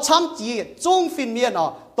เก้าช้ำจีจุ้งฟินเมียนอ๋อ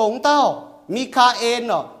ตรงเต้ามิคาเอ็น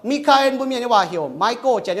เนาะมิคาเอ็นบุญเมียนว่าเหี่ยวไมเ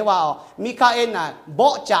คิลเจนี่ว่ามิคาเอ็นน่ะเบา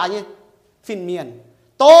ะจ่าเนี่ยฟินเมียน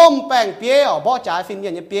ต้มแป้งเปี๊ยบ่จ่ายฟินเมีย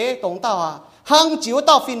นเนี่ยเปี๊ยตรงเต้าหังจิ๋วเ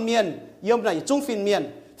ต้าฟินเมียนเยี่ยมเลยจุ้งฟินเมียน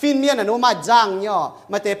น่ะนู้มาจ้างเนี่ย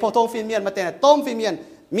มาเตะพอทงฟินเมียนมาเตะต้มฟินเมียน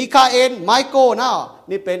มิคาเอ็นไมเคิลนะ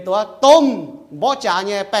นี่เป็นตัวต้มบ่จ่ายเ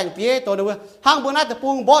นี่ยแป้งเปี๊ยตัวนึงหังบุญน่าจะปรุ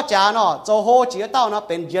งบ่จ่ายเนาะโจโฮจิ๋วเต้าเนาะเ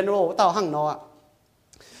ป็นเจเนอเรลเต้าหังเนาะ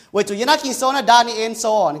เวจุยนักกินโซนะดานิเอ็นโซ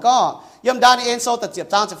นี่ก็ยำดานิเอ็นโซตัดเจียบ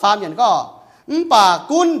จางจะฟาร์มอย่างก็ป่า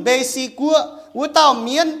กุนเบสิกัววัวเต้าเ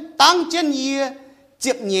มียนตั้งเจนเยียเ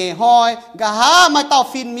จ็บเหน่หอยกะหามาเต้า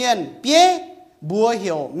ฟินเมียนเปี๊ยบัวเ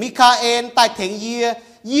หี่ยวมิคาเอ็นใต้เถงเยีย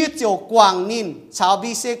ยี่เจียวกวางนินชาว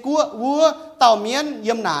บีเซกัววัวเต้าเมียนย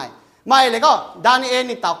ำนายไม่เลยก็ดานิเอ็น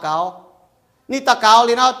นี่เต้าเกานี่เต้าเกาเล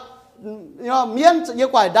ยเนาะเมียนเยอะ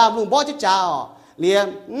กว่าดามลุงบ่จิจ้าเลี้ย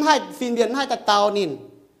ให้ฟินเมียนให้แต่เต้านิน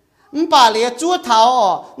ป่าเลี้ยจั่วเท้าอ๋อ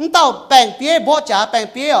เต้าแป้งเปี้ยบ่จ๋าแป้ง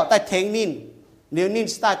เปี้ยแต่เถงนินเดี๋ยวนิน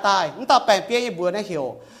สไตล์ใต้เต้าแป้งเปี้ยยี่บัวนะเหี่ยว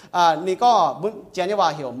นี่ก็เจียนว่า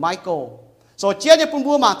เหี่ยวไมเคิลโซเจียนเนี่ยปุ่น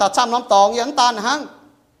บัวหมางตาช้ำน้ำตองยังตาหัง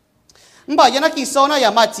บ่ยันนักกินโซนะอย่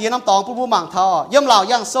ามาเจียนน้ำตองปุ่นบัวหมางเท่าย่ำเหล่า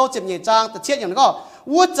ย่างโซเจ็บเหนื่อยจางแต่เชียนอย่างนั้นก็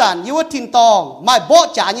วัวจันยี่วัวทินตองไม่บ่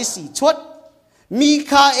จ๋ายี่สี่ชุดมี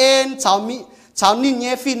คาเอ็นชาวนินเย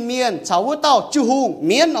ฟินเมียนชาววัวเต้าจูฮุงเ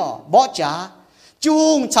มียนอ๋อบ่จ๋าจุ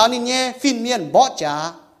งชาวนินเยฟินเมียนบ่จ๋า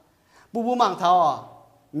บูมังเท่า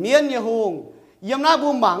เมียนเยหุงยำหน้าบู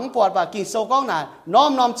มังปวดว่ากินโซก้องน่ะน้อ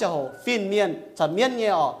มเจ้าฟินเมียนถ้าเมียนเย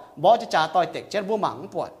อ๋อบ่จะจ๋าต่อยเต็กเจ็ดบูมัง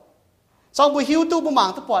ปวดสองบูหิวตู้บูมัง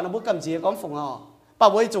ตู้ปวดนะบูกำเจียก้องฝงอ๋อป่า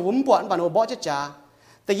บูจะวุ่นปวดป่าโนบ่จะจ๋า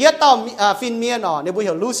แต่เยอะเต้าฟินเมียนอ๋อในบูเ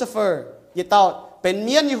หี่ยวลูซิเฟอร์เยอะเต้าเป็นเ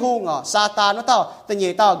มียนยี่หุงอ๋อซาตานเต้าแต่เยอ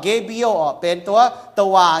ะเต้าเกเบียอ๋อเป็นตัว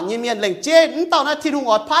เยเมียนเล่งเจ๊เต้านะที่หุง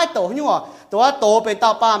อ๋อพายโตหัวตัวโตเป็นเต้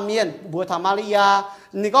าป้าเมียนบัวธรรมาริยา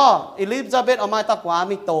นี่ก็อิลิซาเบธออกมาตะกว่า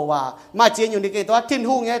มีโตว่ามาเจียนอยู่ในเกตัวทิ้น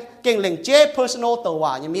หุงเนี่ยเก่งเล่งเจ๊ personal โตว่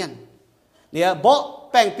าเนี่ยเมียนเนี่ยบ่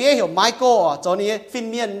แป้งเปี้ยเหี่ยวไมเคิลอ๋อจอนี้ฟิน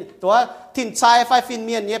เมียนตัวทิ้นชายไฟฟินเ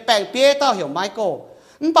มียนเนี่ยแป้งเปี้ยเต้าเหี่ยวไมเคิล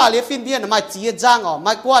ป่าเลี้ยฟินเมียนมาเจียจ้างอ๋อม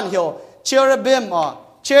ากวนเหี่ยวเชอร์บิมอ๋อ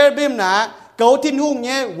เชอร์บิมนะเกาทิ้นหุงเ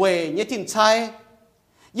นี่ยเวเนี่ยทิ้นชาย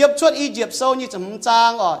ยับชวดอียิปต์โซนี่จะมุ่งจา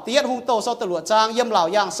งอ๋อตียัดหุงโตโซตะหลวดจางย่ำเหล่า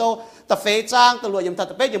ย่างโซตะเฟจางตะหลวดยำต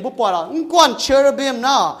ะเป๊ยยำบุปผาเรากวนเชอร์บิมเน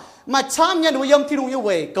าะมาช้ำยันหัวยำที่หุงยเว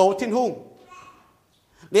เกาทิ้นหุง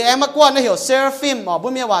เดี๋ยวมากวนนะเหี่ยวเซอร์ฟิมอ๋อบุ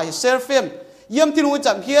ญเมียว่าเซอร์ฟิมยำที่หุง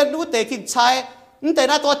จับเฮียดูเตะทิ้งชายแต่ห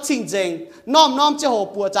น้าตัวชิงเจงน้อมเจ้าหัว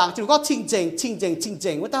ปัวจางที่หุงก็ชิงเจ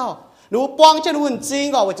งว่าเต้าหนูป้องเจ้าหนูจริง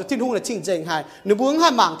ก็ว่าจะทิ้นหุงเนี่ยชิงเจงให้หนูบุ้งให้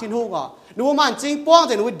หมางทิ้นหุงอ๋อหนูมันจริงป้องแ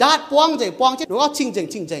ต่หนูดัดป้องเจ้าหนูก็ชิงเ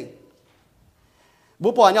จงบุ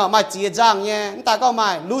ปผาเนี่ยมาเจียจางเนี่ยแต่ก็มา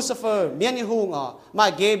ลูซิเฟอร์เมียนยี่หุงอ๋อมา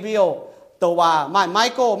เกเบียลตัวว่ามาไม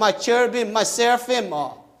เคิลมาเชอร์บิมมาเซราฟิมอ๋อ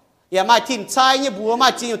อย่ามาทิ้นชายเนี่ยบัวมา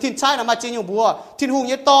จีนอยู่ทิ้นชายนะมาจีนอยู่บัวทิ้นหุงเ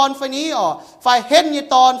นี่ยตอนไฟนี้อ๋อไฟเห็นเนี่ย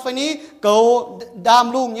ตอนไฟนี้เกาดาม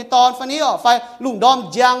ลุงเนี่ยตอนไฟนี้อ๋อไฟลุงดอม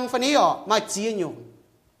ยังไฟนี้อ๋อมาจีนอยู่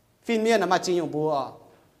ฟินเมียนนะมาจีนอยู่บัว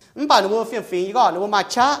ป่าหนูฟินก็หนูมา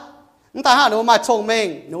ช้าแต่ถ้าหนูมาชงเมง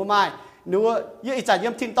หนูยี่จัดเยี่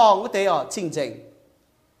ยมทิ้นตองก็เตะอ๋อชิงเจง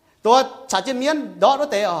ตัวชาจิเมียนดอดก็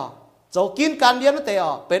เตะอ๋อโจกินการเลี้ยงก็เตะอ๋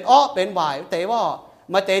อเป็นอ้อเป็นวายเตะว่า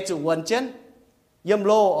มาเตะจู่วันเจนเยี่ยมโ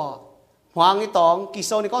ลอ๋อหวางนี่ตองกิโ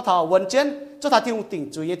ซนี่ก็ท่าวันเจนเจ้าท่าที่หุ่นติ่ง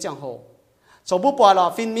จู่ยี่จังโหโจบุปผาเรา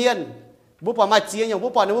ฟินเมียนบุปผามาเจียนอย่างบุ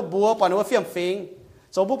ปผาหนูบัวปผาหนูเฟียมฟิง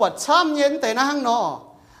โจบุปผาช้ำเย็นเตะหน้าห้างนอ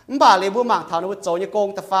บ่าเลยบุหมากท่าหนูโจยี่โกง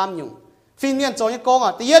แต่ฟาร์มอยู่ฟินเมียนโจยี่โกงอ่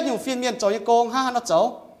ะตีเย็ดอยู่ฟินเมียนโจยี่โกงห้าเนาะโจ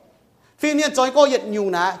ฟินเมียนโจยี่โกงเย็ดอยู่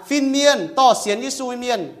นะฟินเมียนต่อเสียนยิสูเ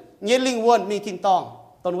มียนเงี้ยลิงวนมีทิ้งตอง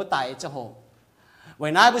ตอนวัวไตจะโหไว้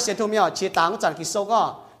นายบุเสียทุ่มเมียเชียตังจันกิโซก็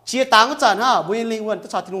เชียตังจันฮะบุญลิงวนต้อ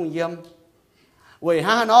งชาที่นุ่งเยี่ยมเว้ย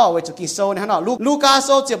ห้าเนาะเว้ยจุกิโซเนี่ยเนาะลูกาโซ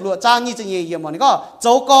เจ็บหลวดจ้างนี่จะเยี่ยมมันก็โจ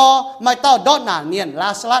ก็ไม่ต้องดอดหนานเมียนลา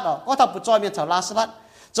สลัดอ๋อก็ทำปุจจอยเมียนแถวลาสลัด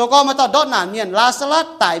โจก็ไม่ต้องดอดหนานเมียนลาสลัด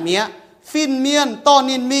ไตเมียฟินเมียนตอน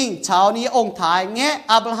นินมิงเช้านี้องค์ถ่ายแงะ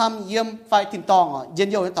อับราฮัมเยี่ยมไฟทิ้งตองอ๋อเย็น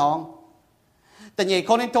โยนตองแต่ใหญ่ค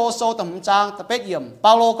นในโทโซต่ำจางตะเป็ดเยี่ยมเป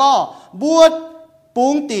าโลก็บวช ปุ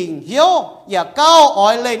งติ่งเหี้ยวอย่าก้าวอ้อ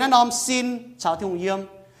ยเลยนะน้อมซินชาวที่หงเยี่ยม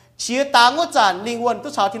เชียตางว่าจานลิงวนตั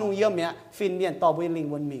วชาวที่หงเยี่ยมเนี่ยฟินเมียนต่อบุญลิง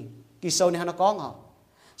วนมิงกิโซนี่ฮะนักก้องอ่ะ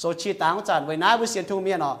โซเชียตางว่าจานไว้น้าบุเสียนทุ่งเ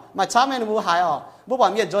มียนอ่ะมาช้าเมียนบัวหายอ่ะบุบ่า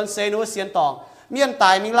เมียนจนเซนูเสียนตองเมียนต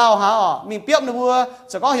ายมิงเล่าหาอ่ะมิงเปียบนบัว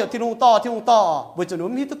จะก็เหี่ยวที่หงต่อบุจนุ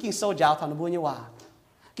มีตุกิโซยาวทางนบัวเนี่ยว่า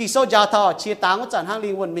กิโซยาวทอเชียตางว่าจานห้างลิ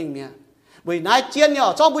งวนมิงเนี่ยบุนายเจียนเนี่ย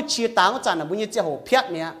ชอบบุเชียตางว่าจานอ่ะบุญเนี่ยเจ้าหัวเพี้ย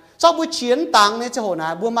เนี่ยชอบบุเชียนตางเนี่ยเจ้าหัวนะ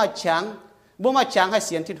บัวมาช้างให้เ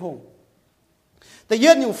สียนที่ทุ่งแต่ยื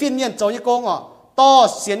นอยู่ฟินเมียนโจยโกงอ่ะต่อ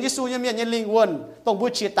เสียนยิสูยเมียนยันลิงวนต้องบุ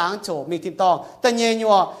เชียตางโจมีทิมตองแต่เงี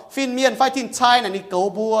ยฟินเมียนไฟทิมชายน่ะนี่เกา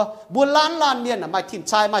บัวล้านเมียนน่ะไม่ทิม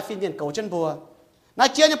ชายไม่ฟินเมียนเกาจนบัวนาย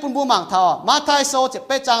เจียนยังปุ่นบัวหมางทอมาไทยโซเจ็บเ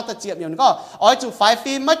ป้จางตะเจียบอยู่ก็อ้อยจูไฟ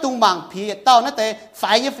ฟินไม่ตุงหมางผีเต้านั่นแต่ไฟ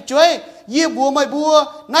ยังช่วยยี่บัวไม่บัว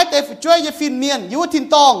นายแต่ช่วยยังฟินเมียนอยู่ทิม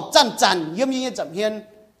ตองจันยี่มีจับเฮียน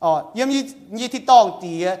อ๋อยี่มีทิมตอง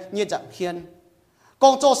ตียี่จับเฮียนก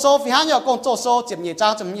งโจโซฟิฮันยอกงโจโซเจ็บเหยียจ้า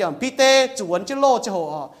งจำเหยียมพี่เต้จวนจิโลจิโห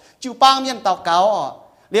จิวปังเมียนเต่าเก๋า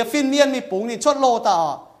เรียกฟินเมียนมีปุ๋งนี่ชดโลต่อ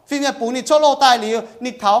ฟินเมียนปุ๋งนี่ชดโลตายเหลียว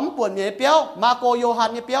นี่ถามปวดเหยียเปี้ยวมาโกโยฮัน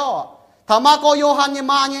เหยียเปี้ยวถามมาโกโยฮันเหยีย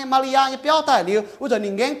มาริยาเหยียเปี้ยวตายเหลียวอุจจาระหนิ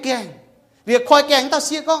งแกงเรียกคอยแกงตาเ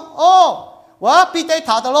สียก็โอ้ว่าพี่เต้ถ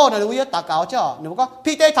าตะโลนะหนูยังตาเก๋าเจ้าหนูก็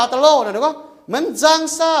พี่เต้ถาตะโลนะหนูก็มันจัง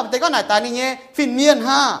ซาแต่ก็ไหนตายนี่เงี้ยฟินเมียนฮ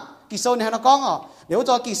ะกิโซนี่ฮะนักก้องเดี๋ยวจ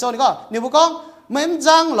ะกิโซนี่ก็หนูก็ไม่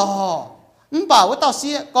จังหรอบ่าวว่าต่อเสี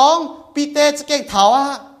ยกองปีเตจะเก่งเท้าอ่ะ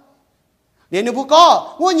เดี๋ยวหนูพูดก็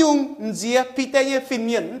ว่ายุงเสียปีเตยังฟินเ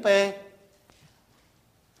มียนไป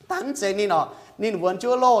ตั้งใจนี่เนาะนี่หนูวัน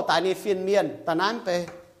ชั่วโลแต่นี่ฟินเมียนแต่นั้นไป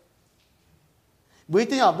บุย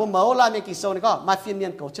ที่เนาะบัวเมาลาเมกิโซนี่ก็มาฟินเมีย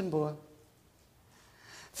นเก่าชั้นบัว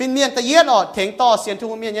ฟินเมียนแต่เย็นอ่ะเถงต่อเสียนทุ่ง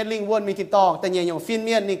เมียนยันลิงวนมีทินตองแต่เนี่ยอย่างฟินเ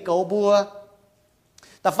มียนนี่เก่าบัว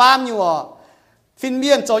แต่ฟาร์มอยู่อ่ะฟินเมี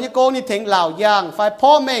ยนโจยโกนี่เถงเหล่ายางไฟพ่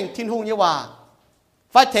อเม่งทินหุงยว่า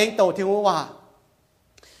ไฟเถงโตทินหุงว่า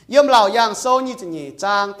เยี่ยมเหล่ายางโซนี่จะหนีจ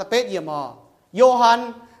างตะเป็ดเยี่ยมโยฮัน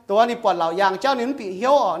ตัวนี้ปวดเหล่ายางเจ้านี่มันปีเหี้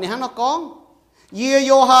ยวในห้างนกองเยี่ยโ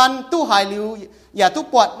ยฮันตู้หายลิวอย่าตู้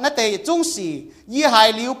ปวดนั่นแต่จุ้งสีเยี่ยหาย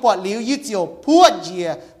ลิวปวดลิวยี่เจียวพวดเยี่ย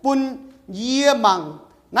ปุ่นเยี่ยมัง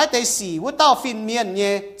นั่นแต่สีว่าเต้าฟินเมียนเ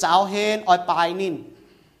นี่ยเจ้าเฮนออยปลายนิน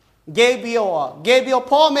เกเบียว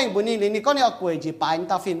พ่อแม่งบุญนี่ก็เนี่ยกวยจีปาย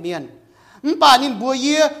ตาฟินเมียนป่านินบัวเ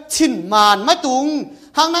ยี่ยชินมานไม่ตุง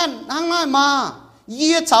ห้างนั้นมาเ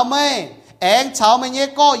ยี่ยชาวไม่เองชาวไม่เนี่ย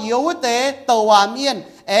ก็เยี่ยวเตะตัวเมียน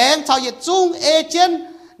เองชาวเยี่ยจุงเอเจน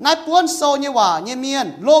นายป้วนโซเนี่ยว่าเนี่ยเมียน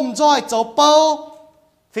ลมจอยโจเปา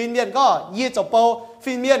ฟินเมียนก็เยี่ยโจเปา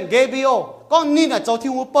ฟินเมียนเกเบียวก็นี่น่ะโจทิ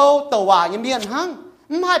วเปาตัวเนี่ยเมียนห้าง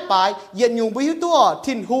ไม่ไปเย็นยุงไปยุ่ตัว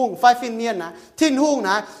ทินหุงไฟฟินเมียนนะทินหุงน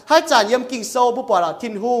ะให้จานเยี่ยมกิงโซบุปผาทิ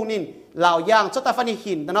นหุงนี่เหล่ายางชดตาฟัน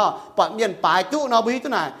หินแต่เนาะปอดเมียนปลายตู้เนาะไปยุ่ตั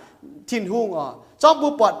วไหนทินหุงชอบบุ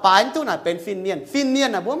ปผาปลายตู้ไหนเป็นฟินเมียน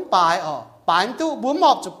นะบุ้มปลายปลายตู้บุ้มหม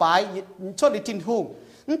อบจุปลายชดในทินหุง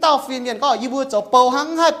นั่นเต้าฟินเมียนก็ยีบัวจะเปาหัง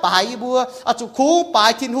ให้ปลายยีบัวเอาจุคูปลา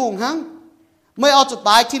ยทินหุงหังไม่เอาจุป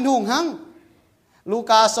ลายทินหุงหังลู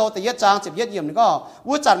กาโซแต่ยัดจางเจ็บยัดเยี่ยมนี่ก็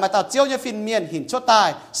วัวจัดมาตัดเจียวยาฟินเมียนหินชดตาย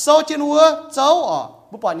โซจินวัวเจ้า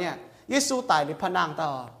บุปผาเนี่ยเยซูตายในพนังต่อ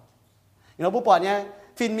อย่างเราบุปผาเนี่ย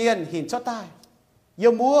ฟินเมียนหินชดตายเยี่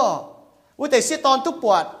ยมวัววัวแต่เสียตอนทุกป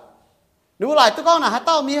วดหนูหลายตัวก้อนหนาหาเ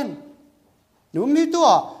ต้าเมียนหนูมีตัว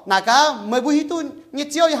หนากะไม่บุหิตุนเนี่ย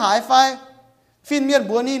เจียวยาหายไฟฟินเมียน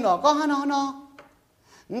บัวนี่เนาะก็ฮะเนาะ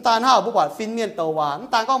น้ำตาลห้าวบุปผาฟินเมียนตัวว่าน้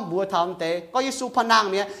ำตาลก็บัวทำเตะก็ยิสูพนัง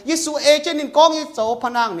เนี่ยยิสูเอเจนินก้องยิโซพ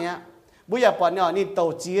นังเนี่ยบุยาปอนเนี่ยนี่โต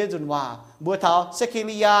เจียจุนว่าบัวเท้าเซคิ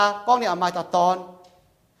ลิยาก้องเนี่ยเอามาตัดตอน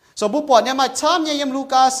ส่วนบุปผาเนี่ยมาช้ำเนี่ยยำลู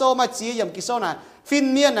กาโซมาเจียยำกิโซน่ะฟิน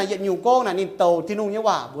เมียนน่ะยันอยู่ก้องน่ะนี่โตที่นุ่งเนี่ย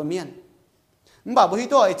ว่าบัวเมียนมันบอกบัวที่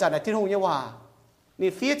ตัวไอ้จันน่ะที่นุ่งเนี่ยว่านี่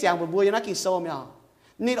ฟีเจียงบัวยันนักกิโซเมีย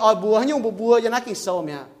นี่ออยบัวให้ยุ่งบัวยันนักกิโซเ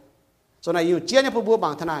มียส่วนไหนอยู่เจียเนี่ยบัวบา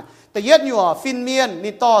งทนายแต่เย็ดอยู่ฟินเมียน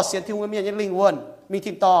นี่ต่อเสียนที่หัวเมียนยังลิงวนมี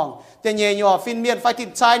ทิมตองแต่เยี่ยอยู่ฟินเมียนไฟทิม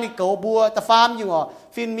ชายนี่เกาบัวแต่ฟาร์มอยู่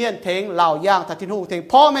ฟินเมียนเถงเหล่าย่างทัดทินหูเถง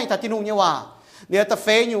พ่อแม่ทัดทินหูเนี่ยว่าเนี่ยแต่เฟ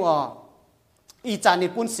ยอยู่อีจานนี่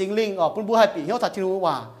ปุ่นสิงลิงปุ่นบัวให้ปีเหี้ยวทัดทินหู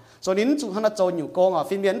ว่าส่วนนี้จุฮันโจนอยู่โกง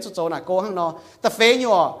ฟินเมียนจุโจน่ะโกข้างนอแต่เฟยอ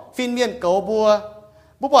ยู่ฟินเมียนเกาบัว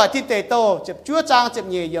บุปผาที่เตโตเจ็บชั่วจางเจ็บ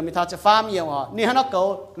เยี่ยมีทางจะฟาร์มเยี่ยนี่ฮันเกา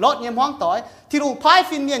รถเยี่ยมห้องต่อยที่ลุงพาย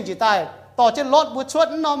ฟินเมียนจีใต้ต่อเช่นรถบัวชด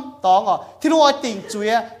นมตองที่ลุงเอาติ่งจุ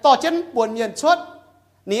ยต่อเช่นปวนเมียนชด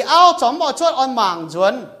นี่เอาจอมบ่อชดอ่อนหมางจว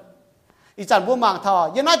นอีจันบัวหมางทอ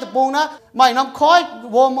ยังน่าจะปรุงนะไม่น้ำค้อย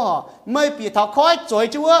วมไม่ปีเท้าค้อยจอย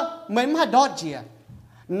จัวไม่มาดอดเจีย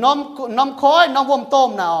nóm khói nóm vôm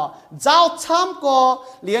tôm nào giao tham có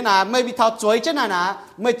liền là mày bị thao chuối chứ nào nè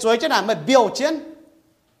mày chuối chứ nào mày biểu chiến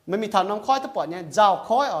mày bị thao nóm khói tập bỏ nha giao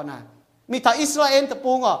khói ở nèมีทางอิสราเอลตะ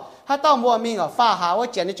ปูงอ่ะถ้าต้องมัวมิงอ่ะฟ้าหาว่า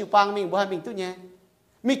เจนในจุปังมิงบัวมิงตุ้เนี่ย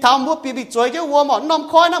มีทางมัวปีบิจวยเจ้าวัวหมอนม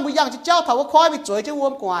คอยนะมือยังจะเจ้าถาวคอยบิจวยเจ้าวัว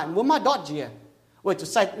กว่ามัวมาดอดเจียว่าจะ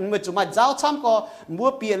ใส่มัวจะมาเจ้าช้ำก็มัว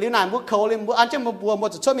เปียหรือนายมัวเขาเลยมัวอันจะมัวบัวมัว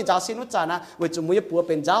จะช่วยมีเจ้าสินุจานะว่าจะมัวปัวเ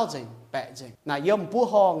ป็นเจ้าจริงแปะจริงนายยมปัว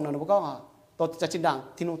ห้องนะพวกก็ตัวจะจินดัง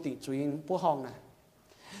ที่นุ่งติจุยปัวห้องนะ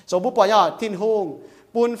ส่วนปัวปอยอทิ้นหง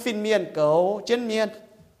ปูนฟินเมียนเก๋าเจนเมียน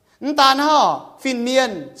ตาหน้าฟินเมีย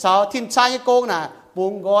นสาวทินชายโกงน่ะปุ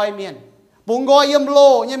งกอยเมียนปุงกอยเยี่ยมโล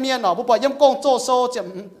เยี่ยมเมียนหนอผู้ป่วยเยี่ยมโกงโจโซเจ็บ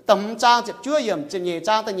ต่ำจางเจ็บชั่วเยี่ยมเจ็บเหย่จ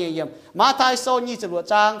างแต่เหย่เยี่ยมมาไทยโซยี่เจ็บหัว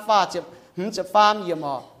จางฟ้าเจ็บเจ็บฟามเยี่ยม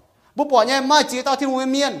อ๋อผู้ป่วยเนี่ยไม่จีต่อที่มุม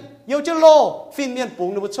เมียนเยี่ยวเจ้าโลฟินเมียนปุง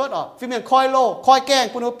หนูชดอ๋อฟินเมียนคอยโลคอยแกง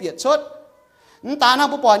ปุงหนูเปียดชดตาหน้า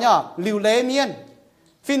ผู้ป่วยเนี่ยหลิวเล่เมียน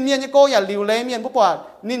ฟินเมียนเนี่ยโกอย่าหลิวเล่เมียนผู้ป่วย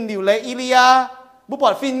นินหลิวเล่อิลียาบุปผา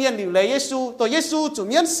ฟินเมียนหลิวเลยเยซูตัวเยซูจุ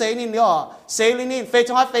เมียนเซนินเนาะเซลินินเฟ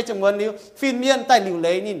จังหวัดเฟจังหวัดลิวฟินเมียนใต้หลิวเล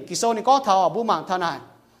ยนินกิโซนี่ก็เท่าบุมังเท่านั้น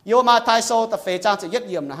โยมาไทยโซแต่เฟจังจะยัด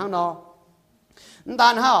เยี่ยมนะฮังเนาะนั่นตา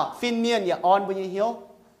นฮะฟินเมียนอย่าอ่อนบุญเหี้ยว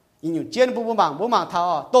ยิ่งอยู่เจียนบุมังเท่า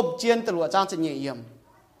ต้มเจียนตลอดจังจะเยี่ยม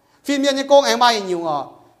ฟินเมียนยังโกงแองมาอย่างอยู่อ่ะ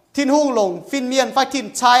ทิ้นหุ่งลงฟินเมียนไฟทิ้น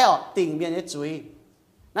ชายอ่ะติ่งเมียนยังจุย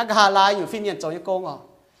นักหาลายอยู่ฟินเมียนโจยังโกงอ่ะ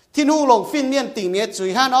ที่นู่นลงฟินเมียนติ่งเมียจุย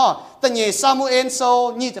ฮะเนาะแต่เนี่ยซามูเอลโซ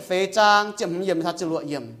นี่จะเฟจางจะเยี่ยมทัดจะลวด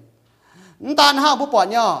เยี่ยมนั่นตานห้าบุปผา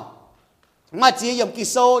เนี่ยมาจีเยี่ยมกิ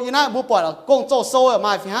โซยี่นะบุปผากงโจโซม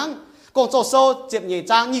าฟิฮังกงโจโซเจ็บเนี่ย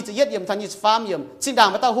จางนี่จะยัดเยี่ยมทันนี่จะฟาร์มเยี่ยมสิ่งด่าง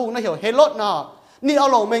มาเต้าหุงน่าเหี่ยวเฮลดเนาะนี่เอา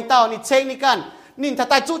ลงเมงเต้านี่เช็คนี่กันนี่ถ้า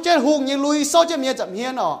ตายจุเจ้าหุงยังลุยโซจะเมียจับเมีย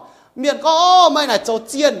เนาะเมียก็ไม่น่ะโจ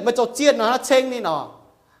เจียนไม่โจเจียนเนาะเช็คนี่เนาะ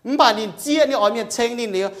ป่านินเจียนี่อ๋อเมียนเชงนี่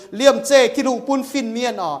เหลียวเลี่ยมเจที่ลุงปุ้นฟินเมีย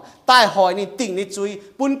นอ๋อใต้หอยนี่ติ่งนี่จุย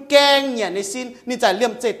ปุ้นแกงเนี่ยในสิ้นนี่ใจเลี่ย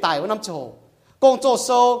มเจตายว่าน้ำโจกงโจโซ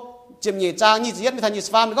เจียมเหยี่ยจางนี่จะยัดไม่ทันยี่ส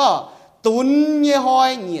ฟามก็ตุนเหยี่ยหอ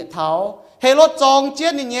ยเหยี่ยเท้าเฮโรจองเจีย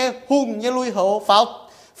นนี่เหยี่ยหุ่งเหยี่ยลุยเหา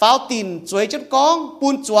ฟ้าวติ่นจุยจัดกอง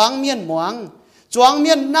ปุ้นจวงเมียนหมวงจวงเ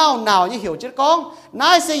มียนหนาวเหยี่ยเหี่ยวจัดกองนา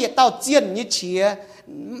ยเสียเต้าเจียนยี่เฉีย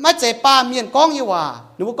ไม่ใจป้าเมียนก้องยี่ว่า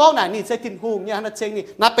หนูก้องไหนนี่ใช้ทิ้นหูเนี่ยฮันเชงนี่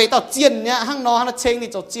นับไปเต่าเจียนเนี่ยห้างนอฮันเชงนี่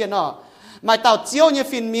เจ้าเจียนเนาะไม่เต่าเจียวเนี่ย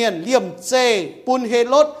ฟินเมียนเลี่ยมเจปุนเฮ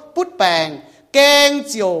ลดปุดแปงแกง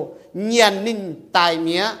เจียวเนียนนินตายเ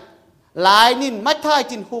มียลายนินไม่ท่าย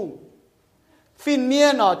ทิ้นหูฟินเมีย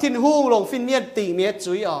นเนาะทิ้นหูลงฟินเมียนตีเมีย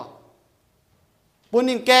จุยอ๋อปุน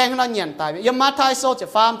นินแกงนั่นเนียนตายยังมาท่ายโซจะ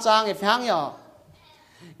ฟาร์มจางไอ้ห้างอ๋อ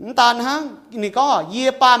ตานฮังนี่ก็เยี่ย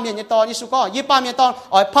ป้าเมียนยี่ตอนยี่สุก็เยี่ยป้าเมียนตอน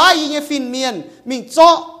อ๋อยพายยี่ฟินเมียนมิงเจา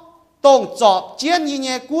ะตรงจอบเจียนยี่เ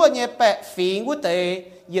นี่ยกัวเนี่ยแปะฝีงวุ้เตย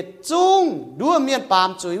ยี่จุ้งดูเมียนปาม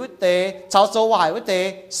จุยวุ้เตยชาวโจวายวุ้เตย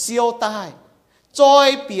เสียวตายจอย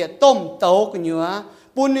เปียต้มเต้ากันอยู่อ่ะ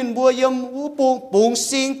ปูนินบัวยมวูปุง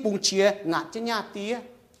ซิงปุงเชียงัดจะญาติเตี้ย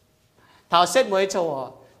ท้าวเซตมวยโชว์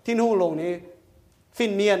ที่นู่นลงนี่ฟิ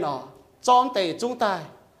นเมียนอ๋อจ้องเตะจุ้งตาย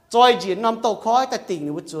จอยจีนนำโตคอยแต่ติ่ง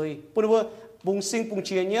นี่วุ้จุยปุ่นวัวบุงซิงปุงเ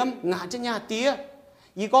ชียเยี่ยมงานจะญาติเตี้ย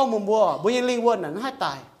ยี่ก้องมุมบัวบุญลิงวัวนั้นให้ต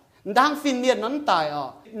ายดังฟินเมียนนั้นตายอ๋อ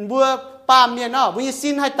บัวปามเมียนอ๋อบุญซิ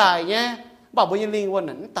นให้ตายเนี่ยบอกบุญลิงวัว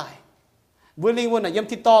นั้นตายบุญลิงวัวนั้นเยี่ยม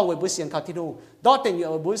ที่ต้องไว้บุญเสียงข่าวที่นู่นดอเต็งอยู่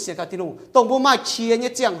บุญเสียงข่าวที่นู่นตรงบุญมาเชียเนี่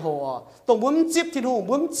ยเจียงหัวตรงบุญจิบที่นู่น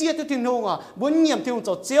บุญเจี๊ยที่นู่นอ๋อบุญเยี่ยมที่นู่นจ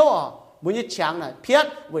ะเจียวอ๋อบุญยี่ช้างน่ะเพี้ย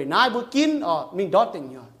ไว้นายบุญกินอ๋อมิงดอเต็ง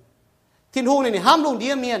อยู่ที่นู่นนี่ห้ามลงเดี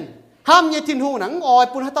ยเมียนห้ามยี่ทิ้นหูหนังออย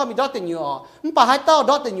ปุ่นให้เต้ามีดอตเต็งอยู่อ๋อมันป่าให้เต้า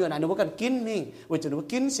ดอตเต็งอยู่ไหนหนูว่ากันกินนี่ว่าจะหนู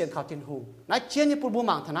กินเสียงข่าวทิ้นหูนายเชียนยี่ปุ่นบู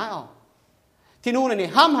มังทนายอ๋อทิ้นหูนี่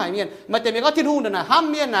ห้ามหายเมียนมาแต่เมียก็ทิ้นหูนั่นนะห้าม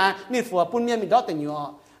เมียนนะนี่ฝัวปุ่นเมียนมีดอตเต็งอยู่อ๋อ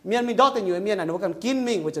เมียนมีดอตเต็งอยู่เมียนนะหนูว่ากันกิน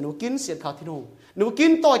มิ่งว่าจะหนูกินเสียงข่าวทิ้นหูหนูกิ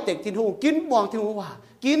นต่อยเต็กทิ้นหูกินบวงทิ้นหูว่า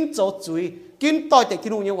กินโจจุยกินต่อยเต็กทิ้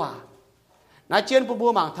นหูเนี่ยว่านายเชียนปุ่นบู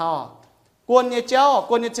มังท่ากวนเนี่ยเจ้า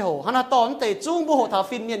กวนเนี่ยเจ้าฮันนาตอนเตะจุ้งบุหัวท่า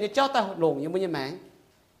ฟินเมียนเนี่ยเจ้าแต่หลงยังไม่ยังแมง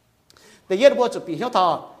แต่เย็ดบัวจุดปีเหี้ยวทอ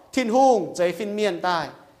ทิ้นหุงใจฟินเมียนได้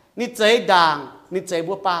นี่ใจด่างนี่ใจ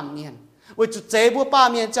บัวป้าเมียนว่าจุดใจบัวป้า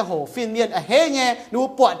เมียนจะโหฟินเมียนเฮ้ยเนี่ยหนู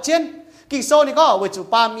ปวดเช่นกิโซนี่ก็ว่าจุด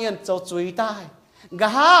ป้าเมียนจะจุยได้กะ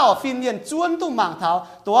ฮาฟินเมียนจวนตุ้มหมางเท้า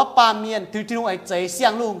ตัวป้าเมียนถือทิ้งไอ้ใจเสีย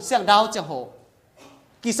งลุงเสียงดาวจะโห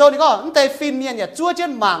กิโซนี่ก็แต่ฟินเมียนเนี่ยจวนเช่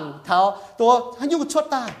นหมางเท้าตัวให้ยุ่งชด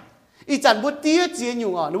ได้อีจันบัวเตี้ยเจียนอ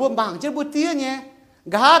ยู่อ่ะหนูว่าหมางเช่นบัวเตี้ยเนี่ย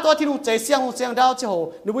กะตัวที่ลุงใจเสียงดาวเจ้าโห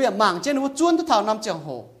หนูว่าอย่างหมางเจ้าหนูว่าจวนทุกเท่าน้ำเจ้าโห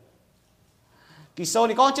กิโซ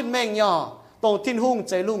นี่ก็จะแม่งย่อตรงทิ้นหุ่งใ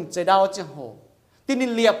จลุงใจดาวเจ้าโห tin nín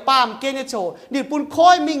liệp pam kê như chỗ nín bún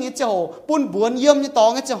khói minh như chỗ bún buồn yếm như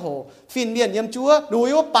tó như chỗ phiền miền yếm chúa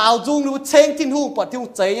đuổiว่าเปล่าจุงดูเชงทิ้นหูปอดทิ้ง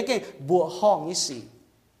ใจnhư cáiบัวห้องnhư xì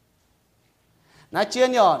nãy chia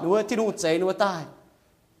nhỏ nuôiทิ้นหูใจnuôi tai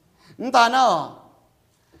ta nó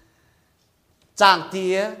chàng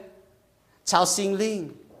tía chào sinh linh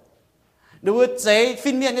nuôiใจ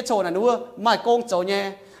phiền miền như chỗ này nuôi mai công chỗ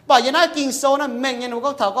nhé bởi vì nãy kinh số nó mình như nuôi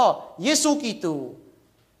con thảo có Giêsu Kitô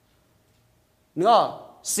nữa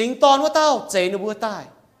sinh tồn của taoใจnuôiบัวtai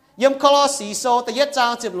yếmคลสีโซแต่ยัดจา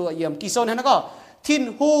งเจ็บหลวเยี่ยมกี่โซนั้นก็ทิ้น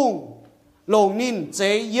หุงลงนินเจ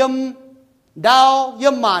เยี่ยมดาวเยี่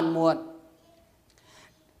ยมมานหมด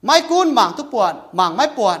ไม่กุ้นหมางทุกปวดหมางไม่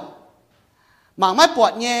ปวดหมางไม่ปว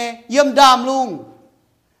ดเย่เยี่ยมดามลุง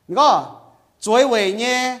ก็จวยเว่ยเ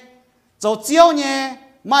ย่โจเจียวเย่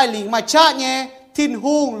ไม่หลิงไม่ชาเย่ทิ้น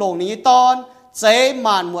หุงลงนี้ตอนเจม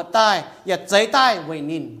านหมดใต้อย่าเจใต้เว่ย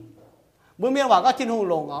นินเมื่อเมียนว่าก็ทิ้นหุง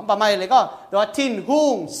ลงอ๋อประมาณเลยก็เรียกว่าทิ้นหุ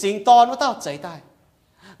งสิงตอนว่าเต้าใจใต้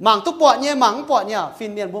หมังทุกปอดเนี่ยหมังปอดเนี่ยฟิ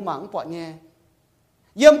นเมียนบัวหมังปอดเนี่ย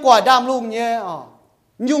เยี่ยมกว่าดามลุงเนี่ยอ๋อ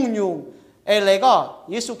ยุ่งเอเลยก็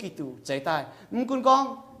เยซูคริสต์ใจใต้คุณก้อง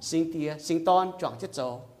สิงเตียสิงตอนจ่องเจ็ดโจ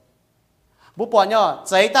บัวปอดเนี่ยใ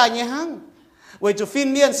จใต้เนี่ยฮังเวจูฟิน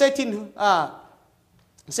เมียนเซทิ้น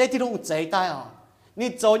เซทิ้นหุงใจใต้อ๋อนี่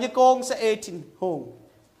โจเนี่ยโกงเซเอทิ้นหุง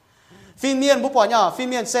ฟินเมียนบุปผาเนี่ยฟิน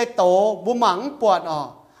เมียนเซโตบุหมังปวดอ๋อ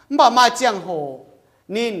บ่มาเจียงโห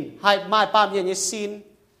นินให้มาปามเย็นยี่ซิน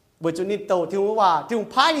บุจุนินโตที่ว่าที่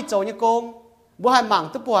พายนี่โจเนี่ยโกงบุให้หมัง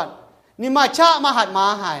ตุปวดนี่มาชะมาหัดมา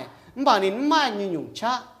หายบ่านี่มายุ่งช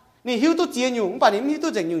ะนี่หิวตุเจียยุ่งบ่านี่หิวตุ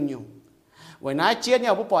เจงยุ่งวันนั้นเจียเนี่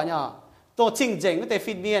ยบุปผาเนี่ยโตชิงเจงก็แต่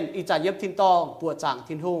ฟินเมียนอีจ่าเย็บทินตองปวดจาง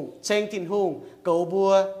ทินหุงเชงทินหุงเกาบั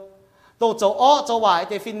วโตโจอ้อโจหวายแ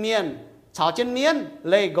ต่ฟินเมียนชาวเจนเมียน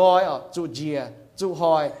เลยกอยอ๋อจูเจียจูห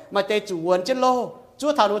อยมาเตจูวนเจนโลจู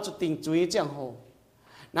ทานุจุดติงจุยเจียงโห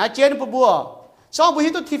นาเจนบัวชอบบุหิ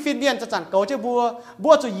ตุที่ฟินเมียนจะจันเกาเจ้าบั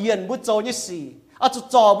วจูเยียนบัวโจเนี่ยสีอ่ะจู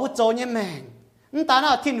จ่อบัวโจเนี่ยแมงนั่นตาหน้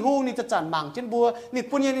าทิ้นหูนี่จะจันหมังเจนบัวนี่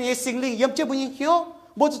ปุ่นยังเนี่ยสิงลิงเยี่ยมเจ้าบุญยังเขียว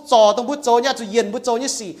บัวจูจ่อตรงบัวโจเนี่ยจูเยียนบัวโจเนี่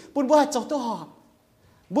ยสีปุ่นบัวให้โจตัวหอบ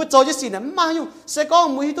บัวโจเนี่ยสีนั้นมาอยู่เสกอง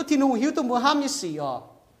บุหิตุทิ้นหูหิวตัวบัวห้ามเนี่ยสีอ๋อ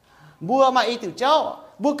บัวมาอีติ๋วเจ้า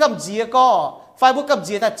บัวกำเจียก็ไฟบัวกำเ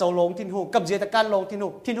จียแต่โจลงทิ้นหูกำเจียแต่การลงทิ้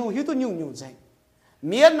นหูหิวตัวยุ่งใจเ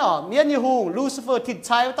มียนเนาะเมียนยี่หูลูซิเฟอร์ทิ้งช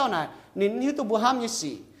ายไว้เท่าไหร่นินหิวตัวบัวห้ามยี่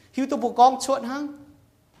สี่หิวตัวบัวกองชวดหัง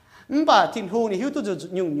ป่าทิ้นหูนี่หิวตัวจะ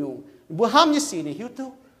ยุ่งบัวห้ามยี่สี่นี่หิวตัว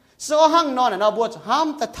โซ่หังนอนน่ะบัวจะห้าม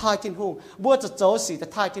แต่ทายทิ้นหูบัวจะโจสี่แต่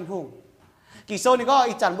ทายทิ้นหูกี่โซนี่ก็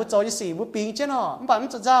อีจันบัวโจยี่สี่บัวปิงเจ้าเนาะป่ามัน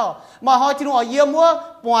จะเจ้ามาหอยทิ้นหูเยี่ยมว่า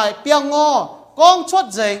ปล่อยเปียงงอกองชวด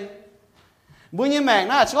เจงบุญยี่แมง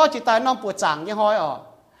น่ะชอบจิตตายน้องปวดจังยี่ห้อยอ๋อ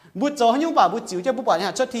บุญโจให้ยุ่งป่าบุญจิ๋วเจ้าบุญป่าเนี่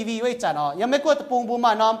ยชดทีวีไว้จัดอ๋อยังไม่กลัวตะปูบุญม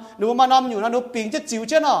าน้อมหนูมาน้อมอยู่นะหนูปิงจะจิ๋วเ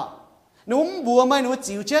จ้าเนาะหนูบัวไม่หนู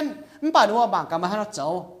จิ๋วเจ้ามันป่าหนูว่าบางกันมาให้เราโจ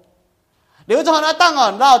เดี๋ยวจะหาหน้าตั้งอ่อ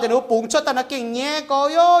นเราแต่หนูปุงชดแต่นักเก่งเงี้ยก็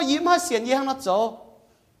โยยิ้มให้เสียงยี่ห้องเราโจ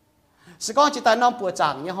สก้อนจิตตายน้องปวดจั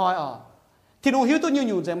งยี่ห้อยอ๋อที่หนูหิวตัว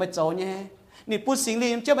ยุ่งๆใจไม่โจเนี่ยนี่ปุสิงลี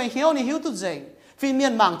มเจ้าไม่หิวนี่หิวตัวเจงฟิเมีย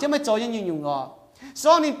นหมังเจ้าไม่โจยุ่งๆอ๋อส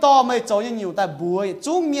องนี่ต่อไม่โจยังอยู่แต่บัว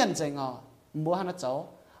จุ้งเมียนใจงอบัวหันโจ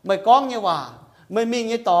ไม่ก้องเนี่ยว่าไม่มีเ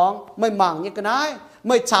นี่ยตองไม่หมั่งเนี่ยกันได้ไ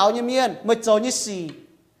ม่เช้าเนี่ยเมียนไม่โจเนี่ยสี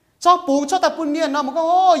ชอบปูชอบแต่ปุ่นเมียนเนาะมันก็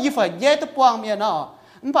โอ้ยฝ่ายเย่ตะปวงเมียนเนาะ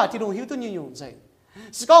มันป่าที่ดูหิวตัวอยู่ใจ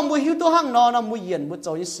สก้องบัวหิวตัวห้างนอนนะบัวเย็นบัวโจ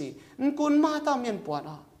เนี่ยสีมันกุนมาต่อเมียนปวด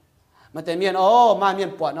อ่ะมาแต่เมียนโอ้มาเมีย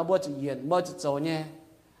นปวดนะบัวจะเย็นบัวจะโจเนี่ย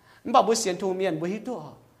มันป่าบัวเสียนทูเมียนบัวหิวตัว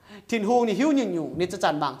ทิ้นหูนี่หิวอยู่นี่จะจั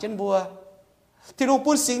นหมั่งเช่นบัวที่เรา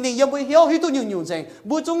ปุ่นสิ่งนี้ยังไม่เหี้ยวหิวตัวยุ่งใจ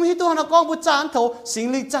บุจงหิวตัวนักกองบุจานเถาสิ่ง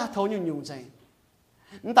ลิจ่าเถายุ่งใจ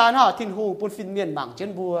นั่นตาหน้าทิ้งหูปุ่นฟินเมียนบางเช่น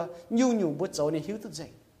บัวยุ่งบุจโจนี่หิวตัวใจ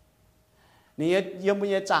นี่ยังไม่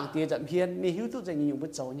ยังจางเตี้ยจัดเพียนนี่หิวตัวใจยุ่งบุ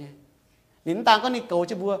จโจเนี่ยนี่นั่นตาก็นี่เก่า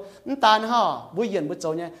จะบัวนั่นตาหน้าบัวเย็นบุจโจ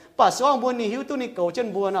เนี่ยป่าสว่างบัวนี่หิวตัวนี่เก่าเช่น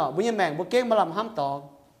บัวเนาะบัวยังแมงบัวเก้งมาลำห้ามตอง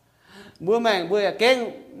บัวแมงบัวเก้ง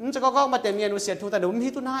นั่นจะก็มาแต่เมียนบัวเสียทูแต่หนูไม่หิ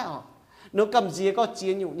วตัวน้อยอ๋อหนูกำเจียก็เจี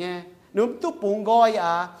ยนอยู่เนี่ยหนูตุ๊ปุงกอยอ่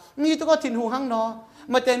ะมีตัวก็ทิ้งหูหังเนาะ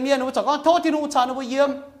มาแต่เมียหนูจะก็โทษทิ้งหูชาหนูบ่เยี่ยม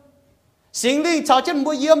สิ่งที่ชาวเจ้า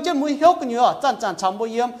บ่เยี่ยมเจ้าบ่เหี้ยวกันอยู่อ่ะจันชาวบ่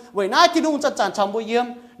เยี่ยมไว้หน้าทิ้งหูจันชาวบ่เยี่ยม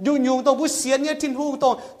ยุ่งต้องบุเสียนเนี่ยทิ้งหูต้อ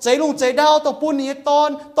งใจลุงใจดาวต้องปุ่นเนี่ย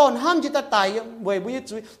ตอนห้ามจิตตายไว้บุย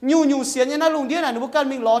จุยยุ่งเสียนเนี่ยน่าลุงเดียน่ะหนูบ่การ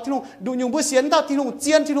มิงล้อทิ้งหูดูยุ่งบุเสียนดาวทิ้งหูเ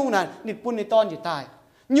จียนทิ้งหูน่ะนี่ปุ่นในตอนจิตตาย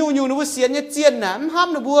ยุ่งหนูบุเสียนเนี่ยเจียนน่ะห้าม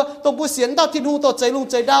หนูบัวต้องบุเสียนดาวทิ้งหูต้องใจลุง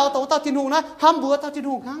ใจดาวต้องทิ้งหูนะห้ามบัวดาวทิ้ง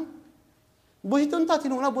หูครั้งบุยต้นตาที่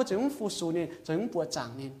นุ่งเราบัวจะมุ่งฟูสูนี่จะมุ่งปวดจาง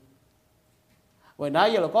นี่วันนั้น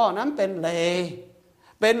เราก็นั้นเป็นเลย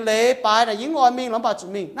เป็นเละไปนะยิ่งอ่อนมิงหลังบาจุ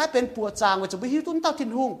มิงนั่นเป็นปัวจางว่าจะไปหิวตุ้นเต้าทิน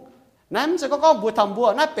หุงนั้นจะก็บัวทำบัว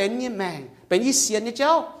นั่นเป็นยี่แมงเป็นยี่เสียนยี่เจ้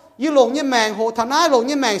ายี่หลงยี่แมงโหทำน้าหลง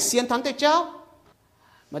ยี่แมงเสียนทันแต่เจ้า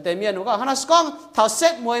มาแต่เมียหนูก็ฮันนัสก้องเท่าเซ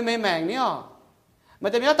ตมวยไม่แมงเนี่ยมา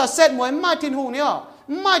แต่เมียเท่าเซตมวยไม่ทินหุงเนี่ย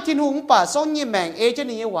ไม่ทินหุงป่าซ่องยี่แมงเอเจ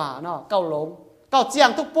นี่ยี่หวาเนาะเก้าหลงเก้าเจียง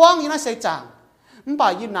ทุกป้วงยี่นั่นเสียจางมันป่า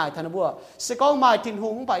ยี่นายทันบัวสก้องไม่ทินหุ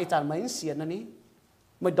งป่าอีจานไม่เสียนนั่นนี้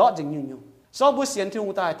ไม่ดอดจึงยุ่งso bu xiên thiên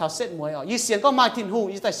hùng tai thảo xét muối à, y xiên có mai thiên hùng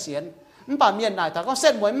y tai xiên, bà miền này thảo có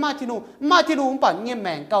xét muối mai thiên hùng bà nghe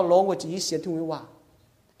mèn cao lông của chỉ y xiên thiên hùng hòa,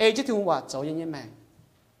 ai chứ thiên hùng hòa cháu như mèn,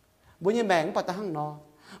 bu như mèn bà ta hăng nó,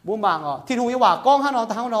 bu màng à thiên hùng hòa con hăng nó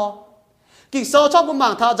ta hăng nó, kinh sâu cho bu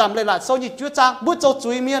màng thảo giảm lại là sâu như chúa trang, bu châu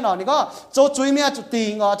chuối miên à, này có châu chuối miên chú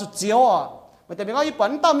tiền à, chú chiếu à, mà tại vì có y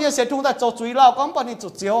bẩn tao miên xiên thiên hùng tai châu chuối lao con bà này chú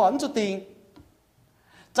chiếu à, chú tiền,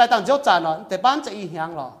 trái tàng chiếu tràn à, tại bán chạy y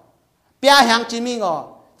hàng rồi. Bia hàng chí minh à,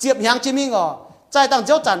 chiệp hàng chí minh à, trái tàng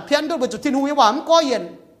giáo tràn phiền đôi bởi chủ thiên hùng yêu hòa có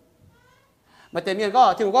yên, mà tiền miền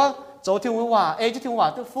có thiên hùng có chỗ thiên hùng hòa, ê chứ thiên hùng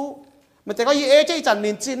hòa tự phú, mà tiền có gì ê chứ tràn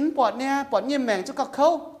miền chín bọn nè, bọn nhiên mèn chứ các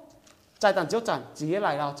khâu, trái tàng giáo tràn chỉ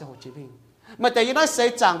lại lao cho Hồ Chí Minh, mà tiền như nói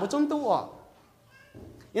xây chẳng của chúng tu à,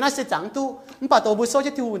 như nói xây chẳng tu, mà bà tổ bùi sâu chứ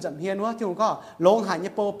thiên hùng giảm hiền quá, thiên hùng có lông hại như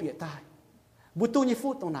bô bịa tai, bùi tu như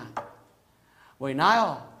phút tông nào, vậy nói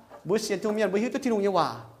à, bùi xiên thiên miền bùi hiếu thiên hùng yêu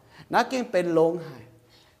hòa nó kinhเป็นลงหาย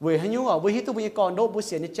เว้ยให้ยุ่งอ่ะเว้ยที่ตัวบุญกรโดบุเ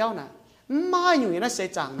สียในเจ้าน่ะไม่อยู่อย่างนั้นเสีย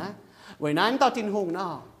จังนะเว้ยนั้นตอนทิ้งหงนะ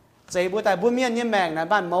ใจบัวแต่บัวเมียนยี่แมงนะ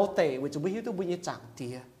บ้านเมาเตะเว้ยจะบุญที่ตัวบุญจังเตี้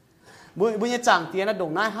ยบุญจังเตี้ยนะด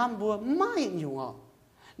งน้าห้ามบัวไม่อยู่อ่ะ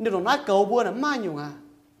นี่ดงน้าเก่าบัวน่ะไม่อยู่อ่ะ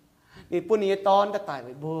นี่ปุ่นนี้ตอนก็ตายไป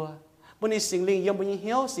บัวปุ่นนี้สิงลิงยังบุญเ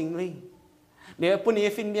หี้ยวสิงลิงเนี่ยปุ่นนี้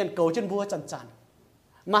ฟินเมียนเก่าจนบัวจัน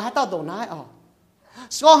มาให้เต้าดงน้าออก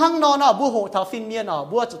ก็หังนอนอ่ะบัวโหเท่าฟินเมียนอ่ะ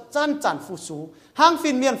บัวจะจันฟูสูหังฟิ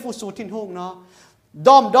นเมียนฟูสูทิ้งหงเนาะด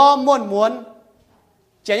อมม้วน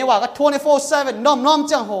เจียงว่าก็24/7น้อม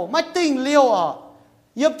จังโหไม่ติ่งเลี้ยวอ่ะ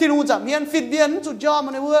ยับทิ้งหงจากเมียนฟินเมียนจุดยอมมั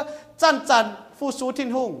นเลยว่าจันฟูสูทิ้ง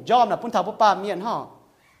หงยอมน่ะพุ่นเท่าป้าเมียนห่อ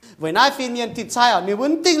เวนายฟินเมียนติดใช่อ่ะนี่วั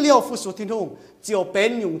นติ่งเลี้ยวฟูสูทิ้งหงเจียวเป็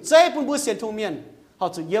นหยุ่งเจ้ปุ่นบัวเสียนทุ่งเมียนเขา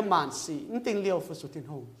จะเยี่ยมมานสีติ่งเลี้ยวฟูสูทิ้ง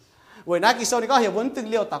หงเวนายกิโซนี่ก็เห็นวันติ่ง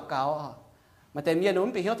เลี้ยวตับเก่าอ่ะmàแต่เมียหนุ่ม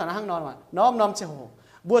ไปเหี้ยวฐานะห้างนอนว่าน้อมเจ้าโห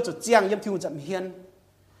บัวจุดเจียงยำทิวจำเฮียน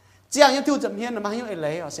เจียงยำทิวจำเฮียนมาให้ยุ่งเอเ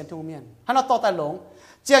ล่เสียนทุ่งเมียนฮันเราต่อแต่หลง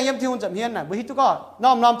เจียงยำทิวจำเฮียนน่ะบัวฮิตุก็น้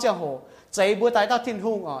อมเจ้าโหใจบัวตายต้าทิ้ง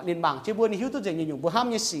หุ่งอ่ะนินบังชื่อบัวนี่ฮิวตุเจียงอยู่บัวห้าม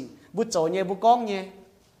ยี่สี่บัวโจเนี่ยบัวก้องเนี่ย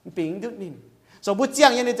ปิงดึกนินส่วนบัวเจียง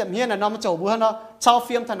ยังในจำเฮียนน่ะน้อมโจบัวฮันเราชาวเ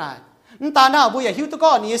ฟียมทนายตาหน้าบัวอย่าฮิวตุก็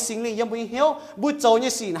นี่สิงนี่ยังบัวเหี้ยวบัวโจเนี่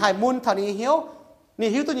ยสี่หายมุนทานี่เหี้ยวนี่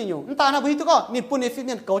ฮิวตุอยู่ตาหน้าบัวฮิตุก็นี่ปุ่นนี่ฟิเ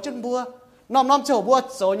มียนเก่าจนบัวน้อมเจ้าบัว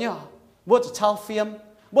โจเนี่ยบัวจะชาวเฟียม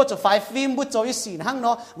บัวจะไฟฟิล์มบัวโจยี่สี่ห้างเน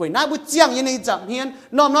าะเว้ยน้าบัวเจียงยังในจับเฮียน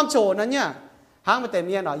น้อมโจนั่นเนี่ยห้างมาแต่เ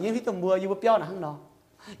มียนเนาะยิ่งที่ตัวบัวยิ่งบัวเปี้ยวนะห้างเนาะ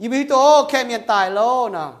ยิ่งที่ตัวแค่เมียนตายโล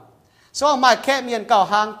เนาะส่วนมาแค่เมียนเก่า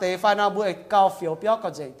ห้างเตะไฟนาบัวเก่าเฟียวเปี้ยวก็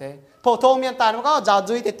เจ๋งเตะพอทงเมียนตายมันก็จ่า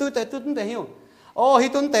จุยเตะตุ้นเตะหิวโอ้ฮิ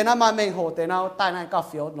ตุนเตะน่ามาเมงโหเตะน่าตายนั่นก็เ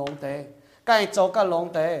ฟียวลงเตะใกล้โจก็ลง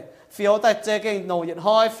เตะเฟียวแต่เจเก่งโนยัน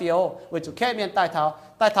ห้อยเฟียวเว้ยจุแค่เมียนตายเ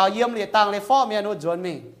ท้าเยี่ยมเลยตังเลยฟอเมียนู้จวน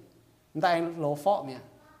มีแต่โลฟอเมีย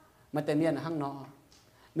มันแต่เมียนห้างนอ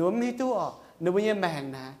หนูมีตัวหนูไม่ยังแมง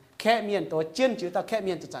นะแค่เมียนตัวเจียนจืดแต่แค่เ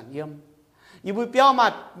มียนจะจันเยี่ยมอยู่บุญเปียวม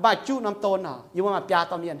าจุน้ำต้นอ่ะอยู่มาปยา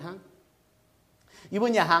ตอเมียนห้างอยู่บุ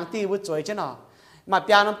ญอย่าหางตีบุญจอยเช่นอ่ะมาป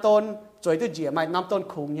ยาน้ำต้นจอยตัวเจี๋ยมาน้ำต้น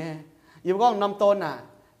ขุงเนี่ยอยู่ก็น้ำต้นน่ะ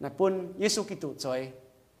น่ะปุ่นเยซูกิตุจอย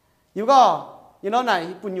อยู่ก็อยู่น้องไหน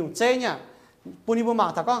ปุ่นอยู่เจ๊เนี่ยปุ่นอยู่บุญหมา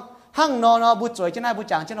กแต่ก็ห้างนอนบุญจอยเช่นไหนบุญ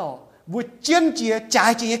จางเช่นอ่ะบุญเจียนจีจ่า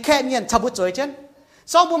ยจีแค่เมียนชาวบุญจอยเช่น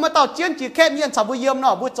สองบุญมาต่อเจียนจีแค่เมียนชาวบุญเยี่ยมเนา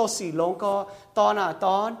ะบุญโจสีลงก็ตอน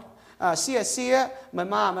เสียมัน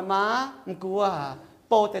มากูว่าโ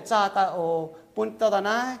ปเตจ่าตาโอปุ่นตอน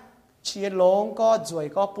นั้นเชียลงก็จอย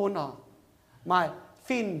ก็ปุ่นอ่ะไม่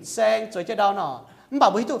ฟินแซงจอยเจ้าดาวเนาะมันบอก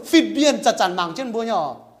บุญที่ตัวฟินเบียนจะจันหมั่งเช่นบัวเนาะ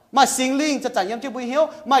มาสิงลิงจะจันยำเจ้าบุญเหี้ยว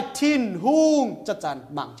มาทินหุ่งจะจัน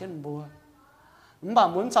หมั่งเช่นบัวmình bảo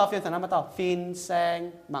muốn sao phiên thành năm tao phiên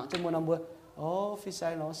sang mạng trên muôn năm bữa phiên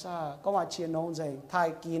sang nó sao có mà chia nông gì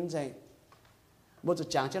thay kín gì một chút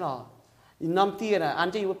chẳng chứ nó năm tia này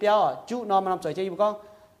ăn chơi bữa béo chú nó mà năm trời chơi bữa con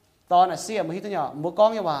to là xia mà hít tôi nhỏ bữa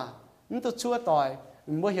con như bà tôi chua tỏi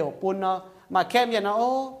bữa hiểu pun nó mà kem vậy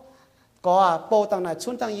nó có bồ tăng này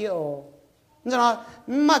xuân tăng nhiều nó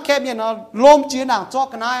mà kem vậy nó lôm chia nàng cho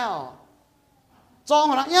cái này cho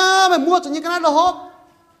nó nhá mày mua cho những cái này là hốt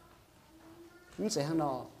mình sẽ hàng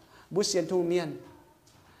nọ bút xiên thu miên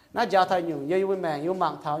nó giao thay nhung yêu với mẹ yêu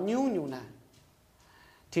mạng tháo nhú nè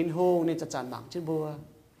thiên hô nênจะจันหมั่งtrên bùa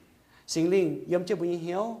sinh linh yếm chưa bùi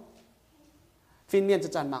hiếu phiên miền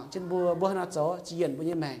chăn mạng trên bùa hana chó chỉ hiện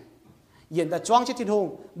bùi mèn hiện ta choang chết thiên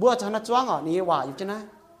hùng bùa cho hana choang ở ní quả như thế này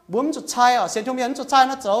bùm chụp chai ở sen thông miền chụp chai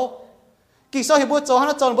nó chó kỳ sau thì bùa chó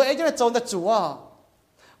hana chó bùa ấy chứ là chó ta chủ à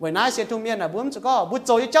vậy nãy sen thông miền là bùm chụp có bùa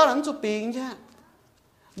chó như cháu là nó chụp pin chứ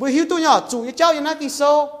bùi hiếu tôi nhỏ chủ như cháu như nãy kỳ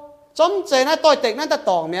sau chấm chế nãy tỏi tệch nãy ta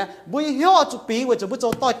tỏng mẹ bùi hiếu ở chụp pin vậy chụp bùi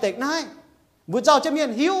chó tỏi tệch nãy bùi cháu trên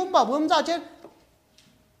miền hiếu bảo bùm cháu trên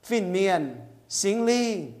phiền miền sinh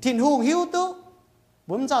linh thiên hùng hiếu tu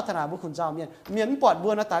bùm cháu thà nào bùi khun cháu miền bọt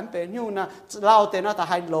bùa nó tán bể nhu na lao tên nó ta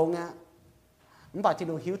hay lông á bùm bảo thiên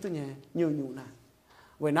hùng hiếu tu nhé nhu na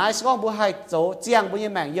vậy nãy con bùa hay chỗ chiang bùi như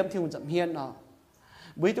mảng yếm thiên hùng chậm hiên nó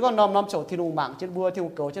bùi tôi con nom chỗ thiên hùng mảng trên bùa thiên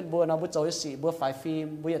hùng cầu trên bùa nó bùi chỗ sĩ bùa phải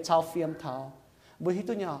phim bùi trao phim tháo bùi hiếu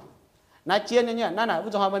tu nhỏ nãy chiên nhá nãy nãy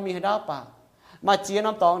bùi chỗ hai mươi hai đáp pa mà chiên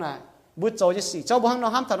năm tòng này bùi chỗ như sĩ cho bùi hăng nó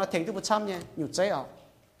ham thằng nó thèn tu bùi chăm nhé nhiều chế à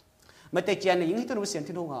mà tây chiên này những hít tu nó xiên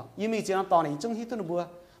thiên hùng à những mình chiên năm tòng này trong hít tu nó bùa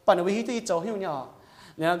bản nó bùi hít tu chỗ hiếu nhỏ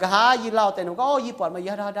nên cái há y lao tên nó có y bọt mà y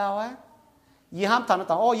đào đào á y ham thằng nó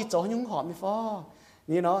tòng y chỗ nhung họ mi phò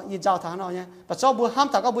như nó y giao thằng nó nhé và cho bùa ham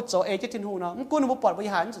thằng có bùi chỗ ấy chứ thiên hùng nó cũng cún bùi bọt bùi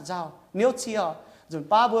hán rồi giao nếu chia rồi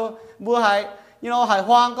ba bùa hay hải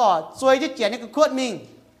hoang có chơi chứ chén cái khuất mình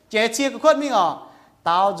chén chia cái khuất mình à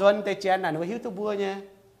tao dồn tây chén này nó hiếu tu bùa nhé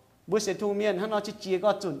bùa sẽ thu miên hắn nó chỉ chia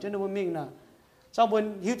có chuẩn cho nó bùa mình nè sau bùa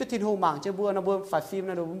hiếu tu thiên hùng mảng cho bùa nó bùa phải phim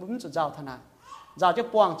nó bùa chuẩn giao thằng này giao cho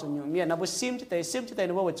quang chuẩn nhiều miên nó bùa sim cho tây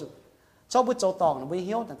nó bùa chuẩn sau bùa châu tòng nó bùa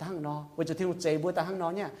hiếu tại thằng nó bùa chuẩn thiên hùng chế bùa tại thằng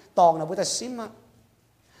nó nhá tòng nó bùa tại sim á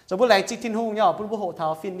rồi bùa lại chỉ thiên hùng nhỏ bùa hộ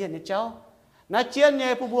thảo phiên miên như cháu nãy chiên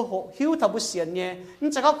nhé bùa hộ hiếu thảo bùa xiên nhé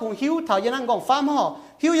nhưng chắc không hiếu thảo yên năng gòn farm họ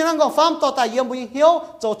hiếu yên năng gòn farm to tại yếm bùa hiếu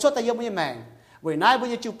cho chốt tại yếm bùa mèn vậy nãy bùa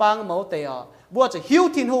chịu băng máu tè à bùa cho hiếu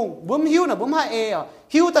thiên hùng bùm hiếu là bùm hai e à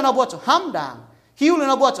hiếu ta nó bùa cho ham đàng hiếu là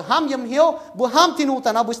nó bùa cho ham yếm hiếu bùa ham thiên hùng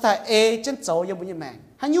ta nó bùa tại e trên châu yếm bùa mèn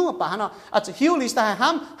hắn nhung mà nó à cho hiếu là tại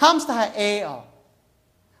ham tại e à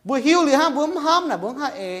bùa hiếu là ham là bùm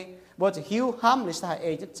hai e bùa cho hiếu ham là tại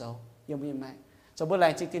e trên châu yếm bùa mèn cho bữa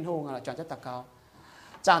lành thiên hùng là chọn chất tạc cao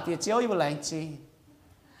chẳng tiệt chiếu bữa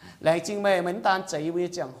lành chính mày mình tan cháy bữa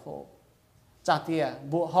chẳng hộ chẳng tiệt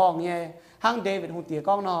bộ hòn nhé hang David hùng tiệt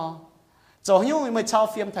con nó cho nhung mày trao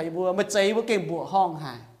phim thầy bữa mày cháy bữa kềm bộ hòn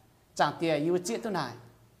hả chẳng tiệt yêu chết thế này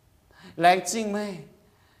lành chính mày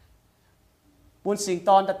buôn sinh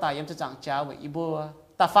ton ta tài em cho chẳng cháu vậy bữa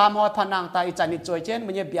ta farm hoi pan năng ta chẳng đi chơi trên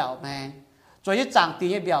mày nhẹ biểu mèn chơi hết chẳng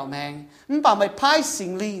tiệt nhẹ biểu mèn bảo mày phai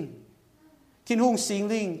sinh linh thiên hùng sinh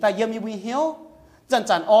linh ta yếm như bùi hiếu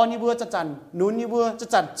chăn on như bùa chăn nún như bùa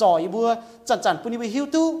chăn trò như bùa chăn bùi như bùi hiếu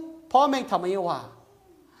tuพ่อแม่ทำไม่ว่า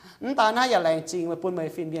ตาหน้าอย่าแรงจริงมาปุ่นไม่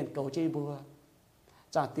ฟินเบียนเก่าจีบัว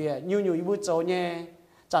จากเตี้ยยูยูบัวโจเนี่ย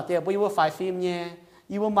จากเตี้ยบัวฝ่ายฟิล์มเนี่ย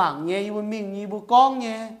ยูบัวหมางเนี่ยยูบัวมิงยูบัวก้องเ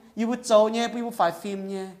นี่ยยูบัวโจเนี่ยบัวฝ่ายฟิล์ม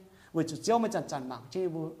เนี่ยบัวจุดเจ้าไม่จันหมางจี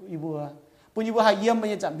บัวปุ่นยูบัวหายเยี่ยมไม่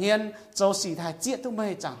จันเฮียนโจสีไทยเจี๊ยตุ้มไม่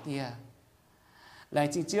จากเตี้ยแรง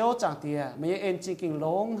จริงเจ้าจากเตี้ยไม่เอ็นจริงกิ่งหล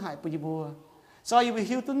งหายปุ่นยูบัวซอยยูบัว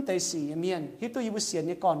หิวตุ้นเตสีเมียนหิวตุ้ยูบัวเสียนเ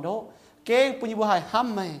นี่ยก่อนโดเก้ปุ่นยูบัวหายห้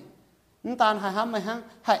ำไม่ตานหายห้ำไม่ฮัง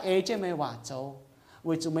หายเอเจไม่หวาโจ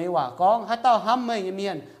วิจุไม่หวากองหายเต้าห้ำไม่เมี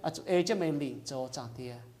ยนอาจุเอเจไม่หลิงโจจากเตี้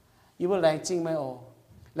ยยูบัวแรงจริงไม่โอ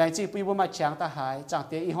แรงจริงปุ่นยูบัวมาเฉียงตาหายจากเ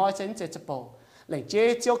ตี้ยอีห้อยเซนเจจะโปแรงเจ้า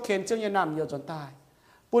เจ้าเข็นเจ้าเยนนำโยจนตาย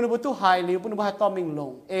ปุ่นยูบัวตู้หายหลิวปุ่นยูบัวหายต้อมิงหล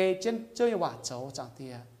งเอเจนเจ้าหวาโจจากเตี้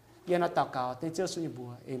ยเย็นเราตากาวเตี้ยเจ้าสุยบัว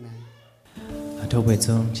เอเมนทุกเว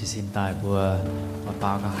จุงจิสินตายบัวป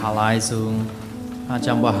ากกับฮาไลซุงอาจ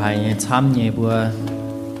ารย์บัวหายช้ำเย่บัว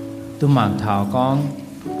ตุ้มหมางเท้ากอง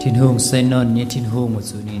ทินหงเซนนเนี่ยทินหงหมด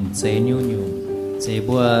สุนินเจนิวนิวเจ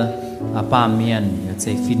บัวป้าเมียนเจ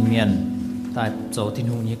ฟินเมียนตายโจทิน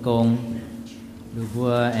หงยี่กงดูบั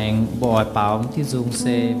วเองบอยเปล่าที่ซุงเซ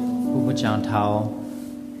ผู้ประจางเท้า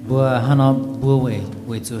บัวฮานอบัวเ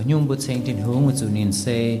วจุยุ่งบัวเชงทินหงหมดสุนินเซ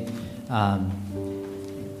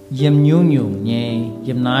เยี่ยมยุ่งยุ่งเนี่ยเ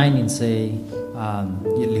ยี่ยมนายนินเซ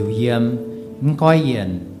เหลียวเยี่ยมมันก้อยเย็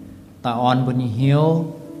นตาอ่อนบนเหี่ยว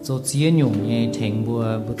โจเจียยุ่งเนี่ยเถงบัว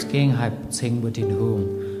บุตรเก่งหายเชงบัวทินหง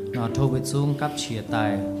นอโทไปจุ้งกับเฉียตา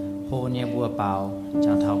ยโหเนี่ยบัวเปล่าจ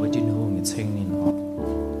างเท้าไปทินหงเนี่ยเชงนินออก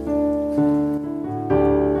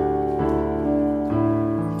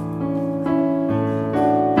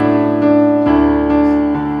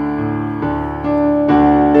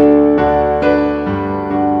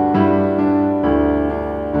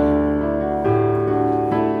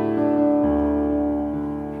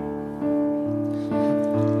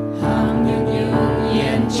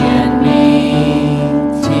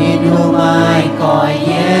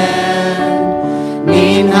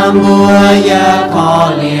บัวอย่าขอ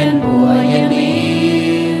เลียนบั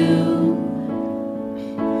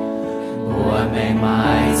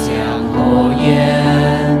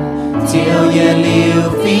ye liu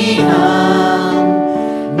phi hằng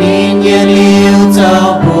nín ye liu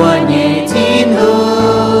cho bùa nhẹ thiên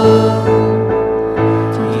hùng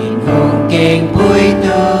kênh bùi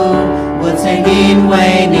tu buồn say nín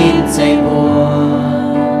quay nín say buồn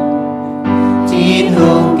thiên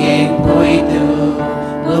hùng kênh bùi tu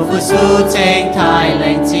buồn phu su tranh thái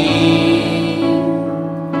lành chinh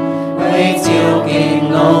quay chiều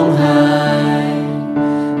kênh lông hai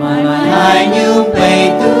mãi mãi hai nhung bầy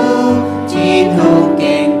tu thiên hùng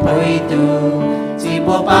kênh bùi tu chỉ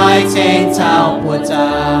bùa bài tranh chào bùa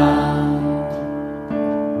cha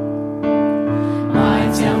mai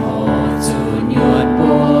chẳng hồ chủ nhuột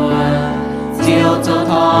bùa chiều châu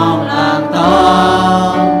thong làng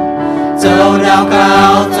to châu đào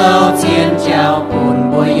cao châu chiến treo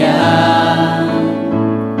bùn bùa yang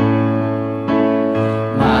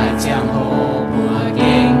mai chẳng hồ bùa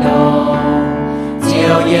kênh đô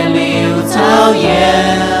chiều yên liu thao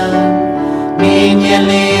yên min yên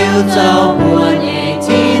liu châu bùa nhẹ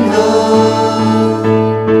thiên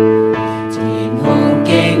hùng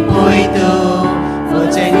kênh bùi tu vô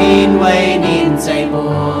chạy nín quay nín chạy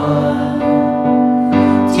bùa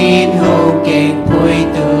thiên hùng kênh bùi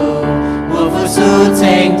tu mùa vô su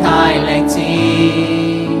tranh thái lành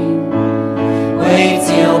chinh quay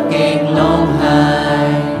chiều kênh lông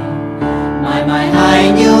hai mãi mãi hai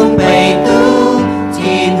nhung bầy tu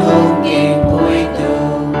thiên hùng kênh bùi tu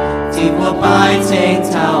chỉ bùa bài tranh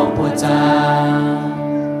thao bùa cha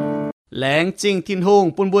lén chính thiên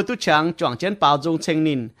hùng bùn bùa tu trắng chọn chén bao dung tranh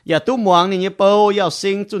nínอย่าtu muang nín như bầu yào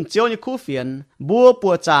sinh chun chiếu như khu phiền bùa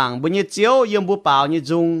bùa chàng bùa như chiếu yếm bùa bao như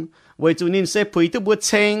dung với chu nín sẽ phơi tu bùa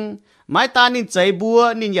tranh mái ta nín cháy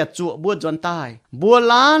bùa nínอย่าchuột bùa dọn tai bùa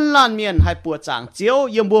lan miền hai bùa chàng chiếu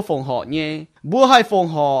yếm bùa phồng họ nhé bùa hai phồng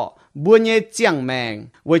họ bùa nhé chiang mèng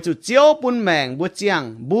với chu chiếu bùn mèng bùa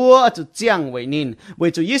chiang bùa chu chiang với nín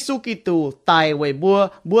với chu Giêsu Kitô tài với bùa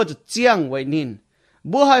chu chiang với nín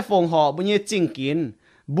bùa hai phồng họ bùa nhé chính kiến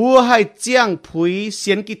bùa hai chiang phùi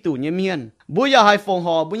xiên Kitô nhé miền bùa ya hai phồng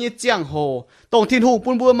họ bùa nhé chiang hồ tổng thiên hùng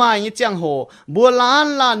bùn bùa mai nhé chiang hồ bùa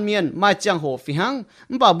lan miền mai chiang hồ phi hăng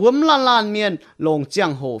bà bùa lan miền lồng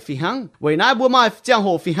chiang hồ phi hăng với nãy bùa mai chiang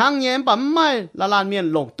hồ phi hăng nhé bà mai lan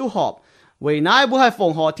miền lồng tu họp với nãy bùa hai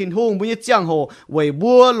phồng họ thiên hùng bùa nhé chiang hồ với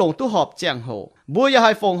bùa lồng tu họp chiang hồ bùa ya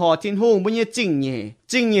hai phồng họ thiên hùng bùa nhé chính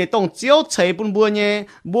nhé tổng chiếu chế bùn bùa nhé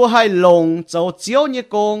bùa hai lồng châu chiếu nhé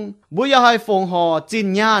công bùa ya hai phồng họ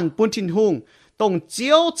chính nhàn bùn thiên hùng tổng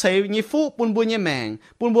chiếu chế nhé phụ bùn bùa nhé mèng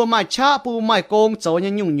bùn bùa mai cha bùn mai công châu nhé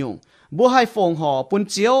nhung bùa hai phồng họ bùn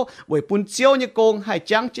chiếu với bùn chiếu nhé công hai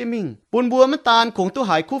trắng chế mình bùn bùa mới tan cũng tu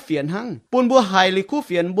hai khu phiền hăng bùn bùa hai lì khu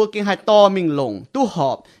phiền bùa kinh hai to mình lồng tu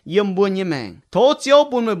họp yếm bùa nhé mèng thố chiếu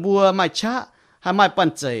bùn mai bùa mai cha hai maiปั่น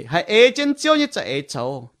ใจให้chân chiếu như chạy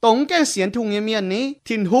cháu tổng cái xiên thùng như miền ní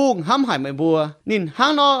thiên hùng hám hải mày bùa nín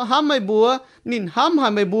hang nó hám mày bùa nín hám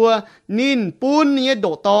hải mày bùa nín bún như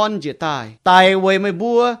độ ton dễ tài về mày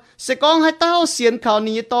bùa sẽ con hai tao xiên khảo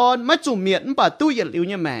ní ton mấy chủ miệng bà tu yết liu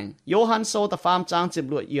như mèng Johann sâu ta phàm trang chụp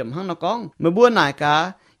lụa yểm hang nó con mày bùa nải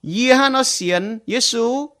cả yê hang nó xiên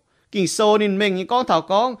Giêsu kinh sâu nín mình như con thảo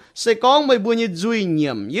con sẽ con mày bùa như duy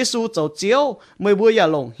nhiệm Giêsu châu chiếu mày bùa ya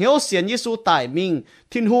lồng hiếu xiên Giêsu tài mình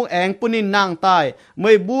thiên hùng anh bùn nín nàng tài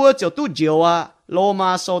mày bùa châu tu diệu à lô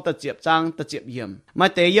ma sâu ta chẹp trang ta chẹp yểm mày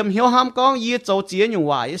tế yểm hiếu ham con yê châu chia nhung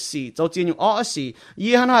hoài xì châu chia nhung ó xì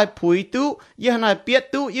yê hắn hai phùi tu yê hắn hai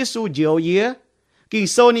biết tu Giêsu diệu yê kinh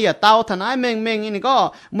sâu ní tao thần ai mình như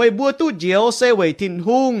có mày bùa tu diệu sẽ về thiên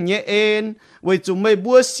hùng nhẹ en về chúng mày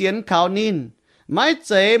bùa xiên khảo nín mãi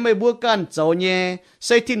chế mày bùa can châu nhé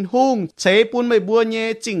xây thiên hùng chế bún mày bùa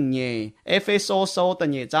nhé chỉnh nhé Epheso sâu ta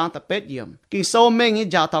nhé trang ta bết yểm kinh sâu mình như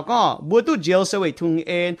giả thảo có bùa tu diệu sẽ về thùng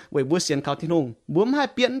en về bùa xiên khảo thiên hùng bùa hai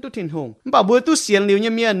biến tu thiên hùng bảo bùa tu xiên liu như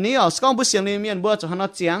miền ní ở con bùa xiên liu miền bùa cho hắn nó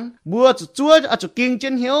chén bùa cho chúa cho kinh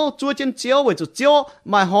trên hiếu chúa trên chiếu về cho chiếu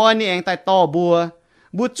mà hỏi ní anh tại to bùa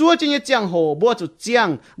bùa chúa trên như giang hồ bùa cho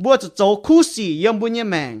giang bùa cho châu khu sĩ yếm bùa như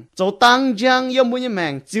mèng châu tăng giang yếm bùa như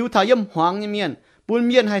mèng chiếu thảo yếm hoàng như miền bùn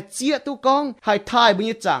miền hay chia tu con hay thai bùn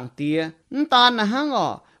như chẳng tía tan là hang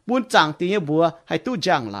ở bùn chẳng tía bùa hay tu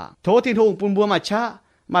giang là thố thiên hùng bùn bùa mà cha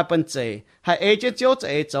mà bận chế hay chế chiếu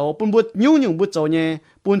chế châu bùn bùa nhung bùa châu nhé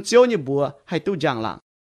bùn chiếu như bùa hay tu giang là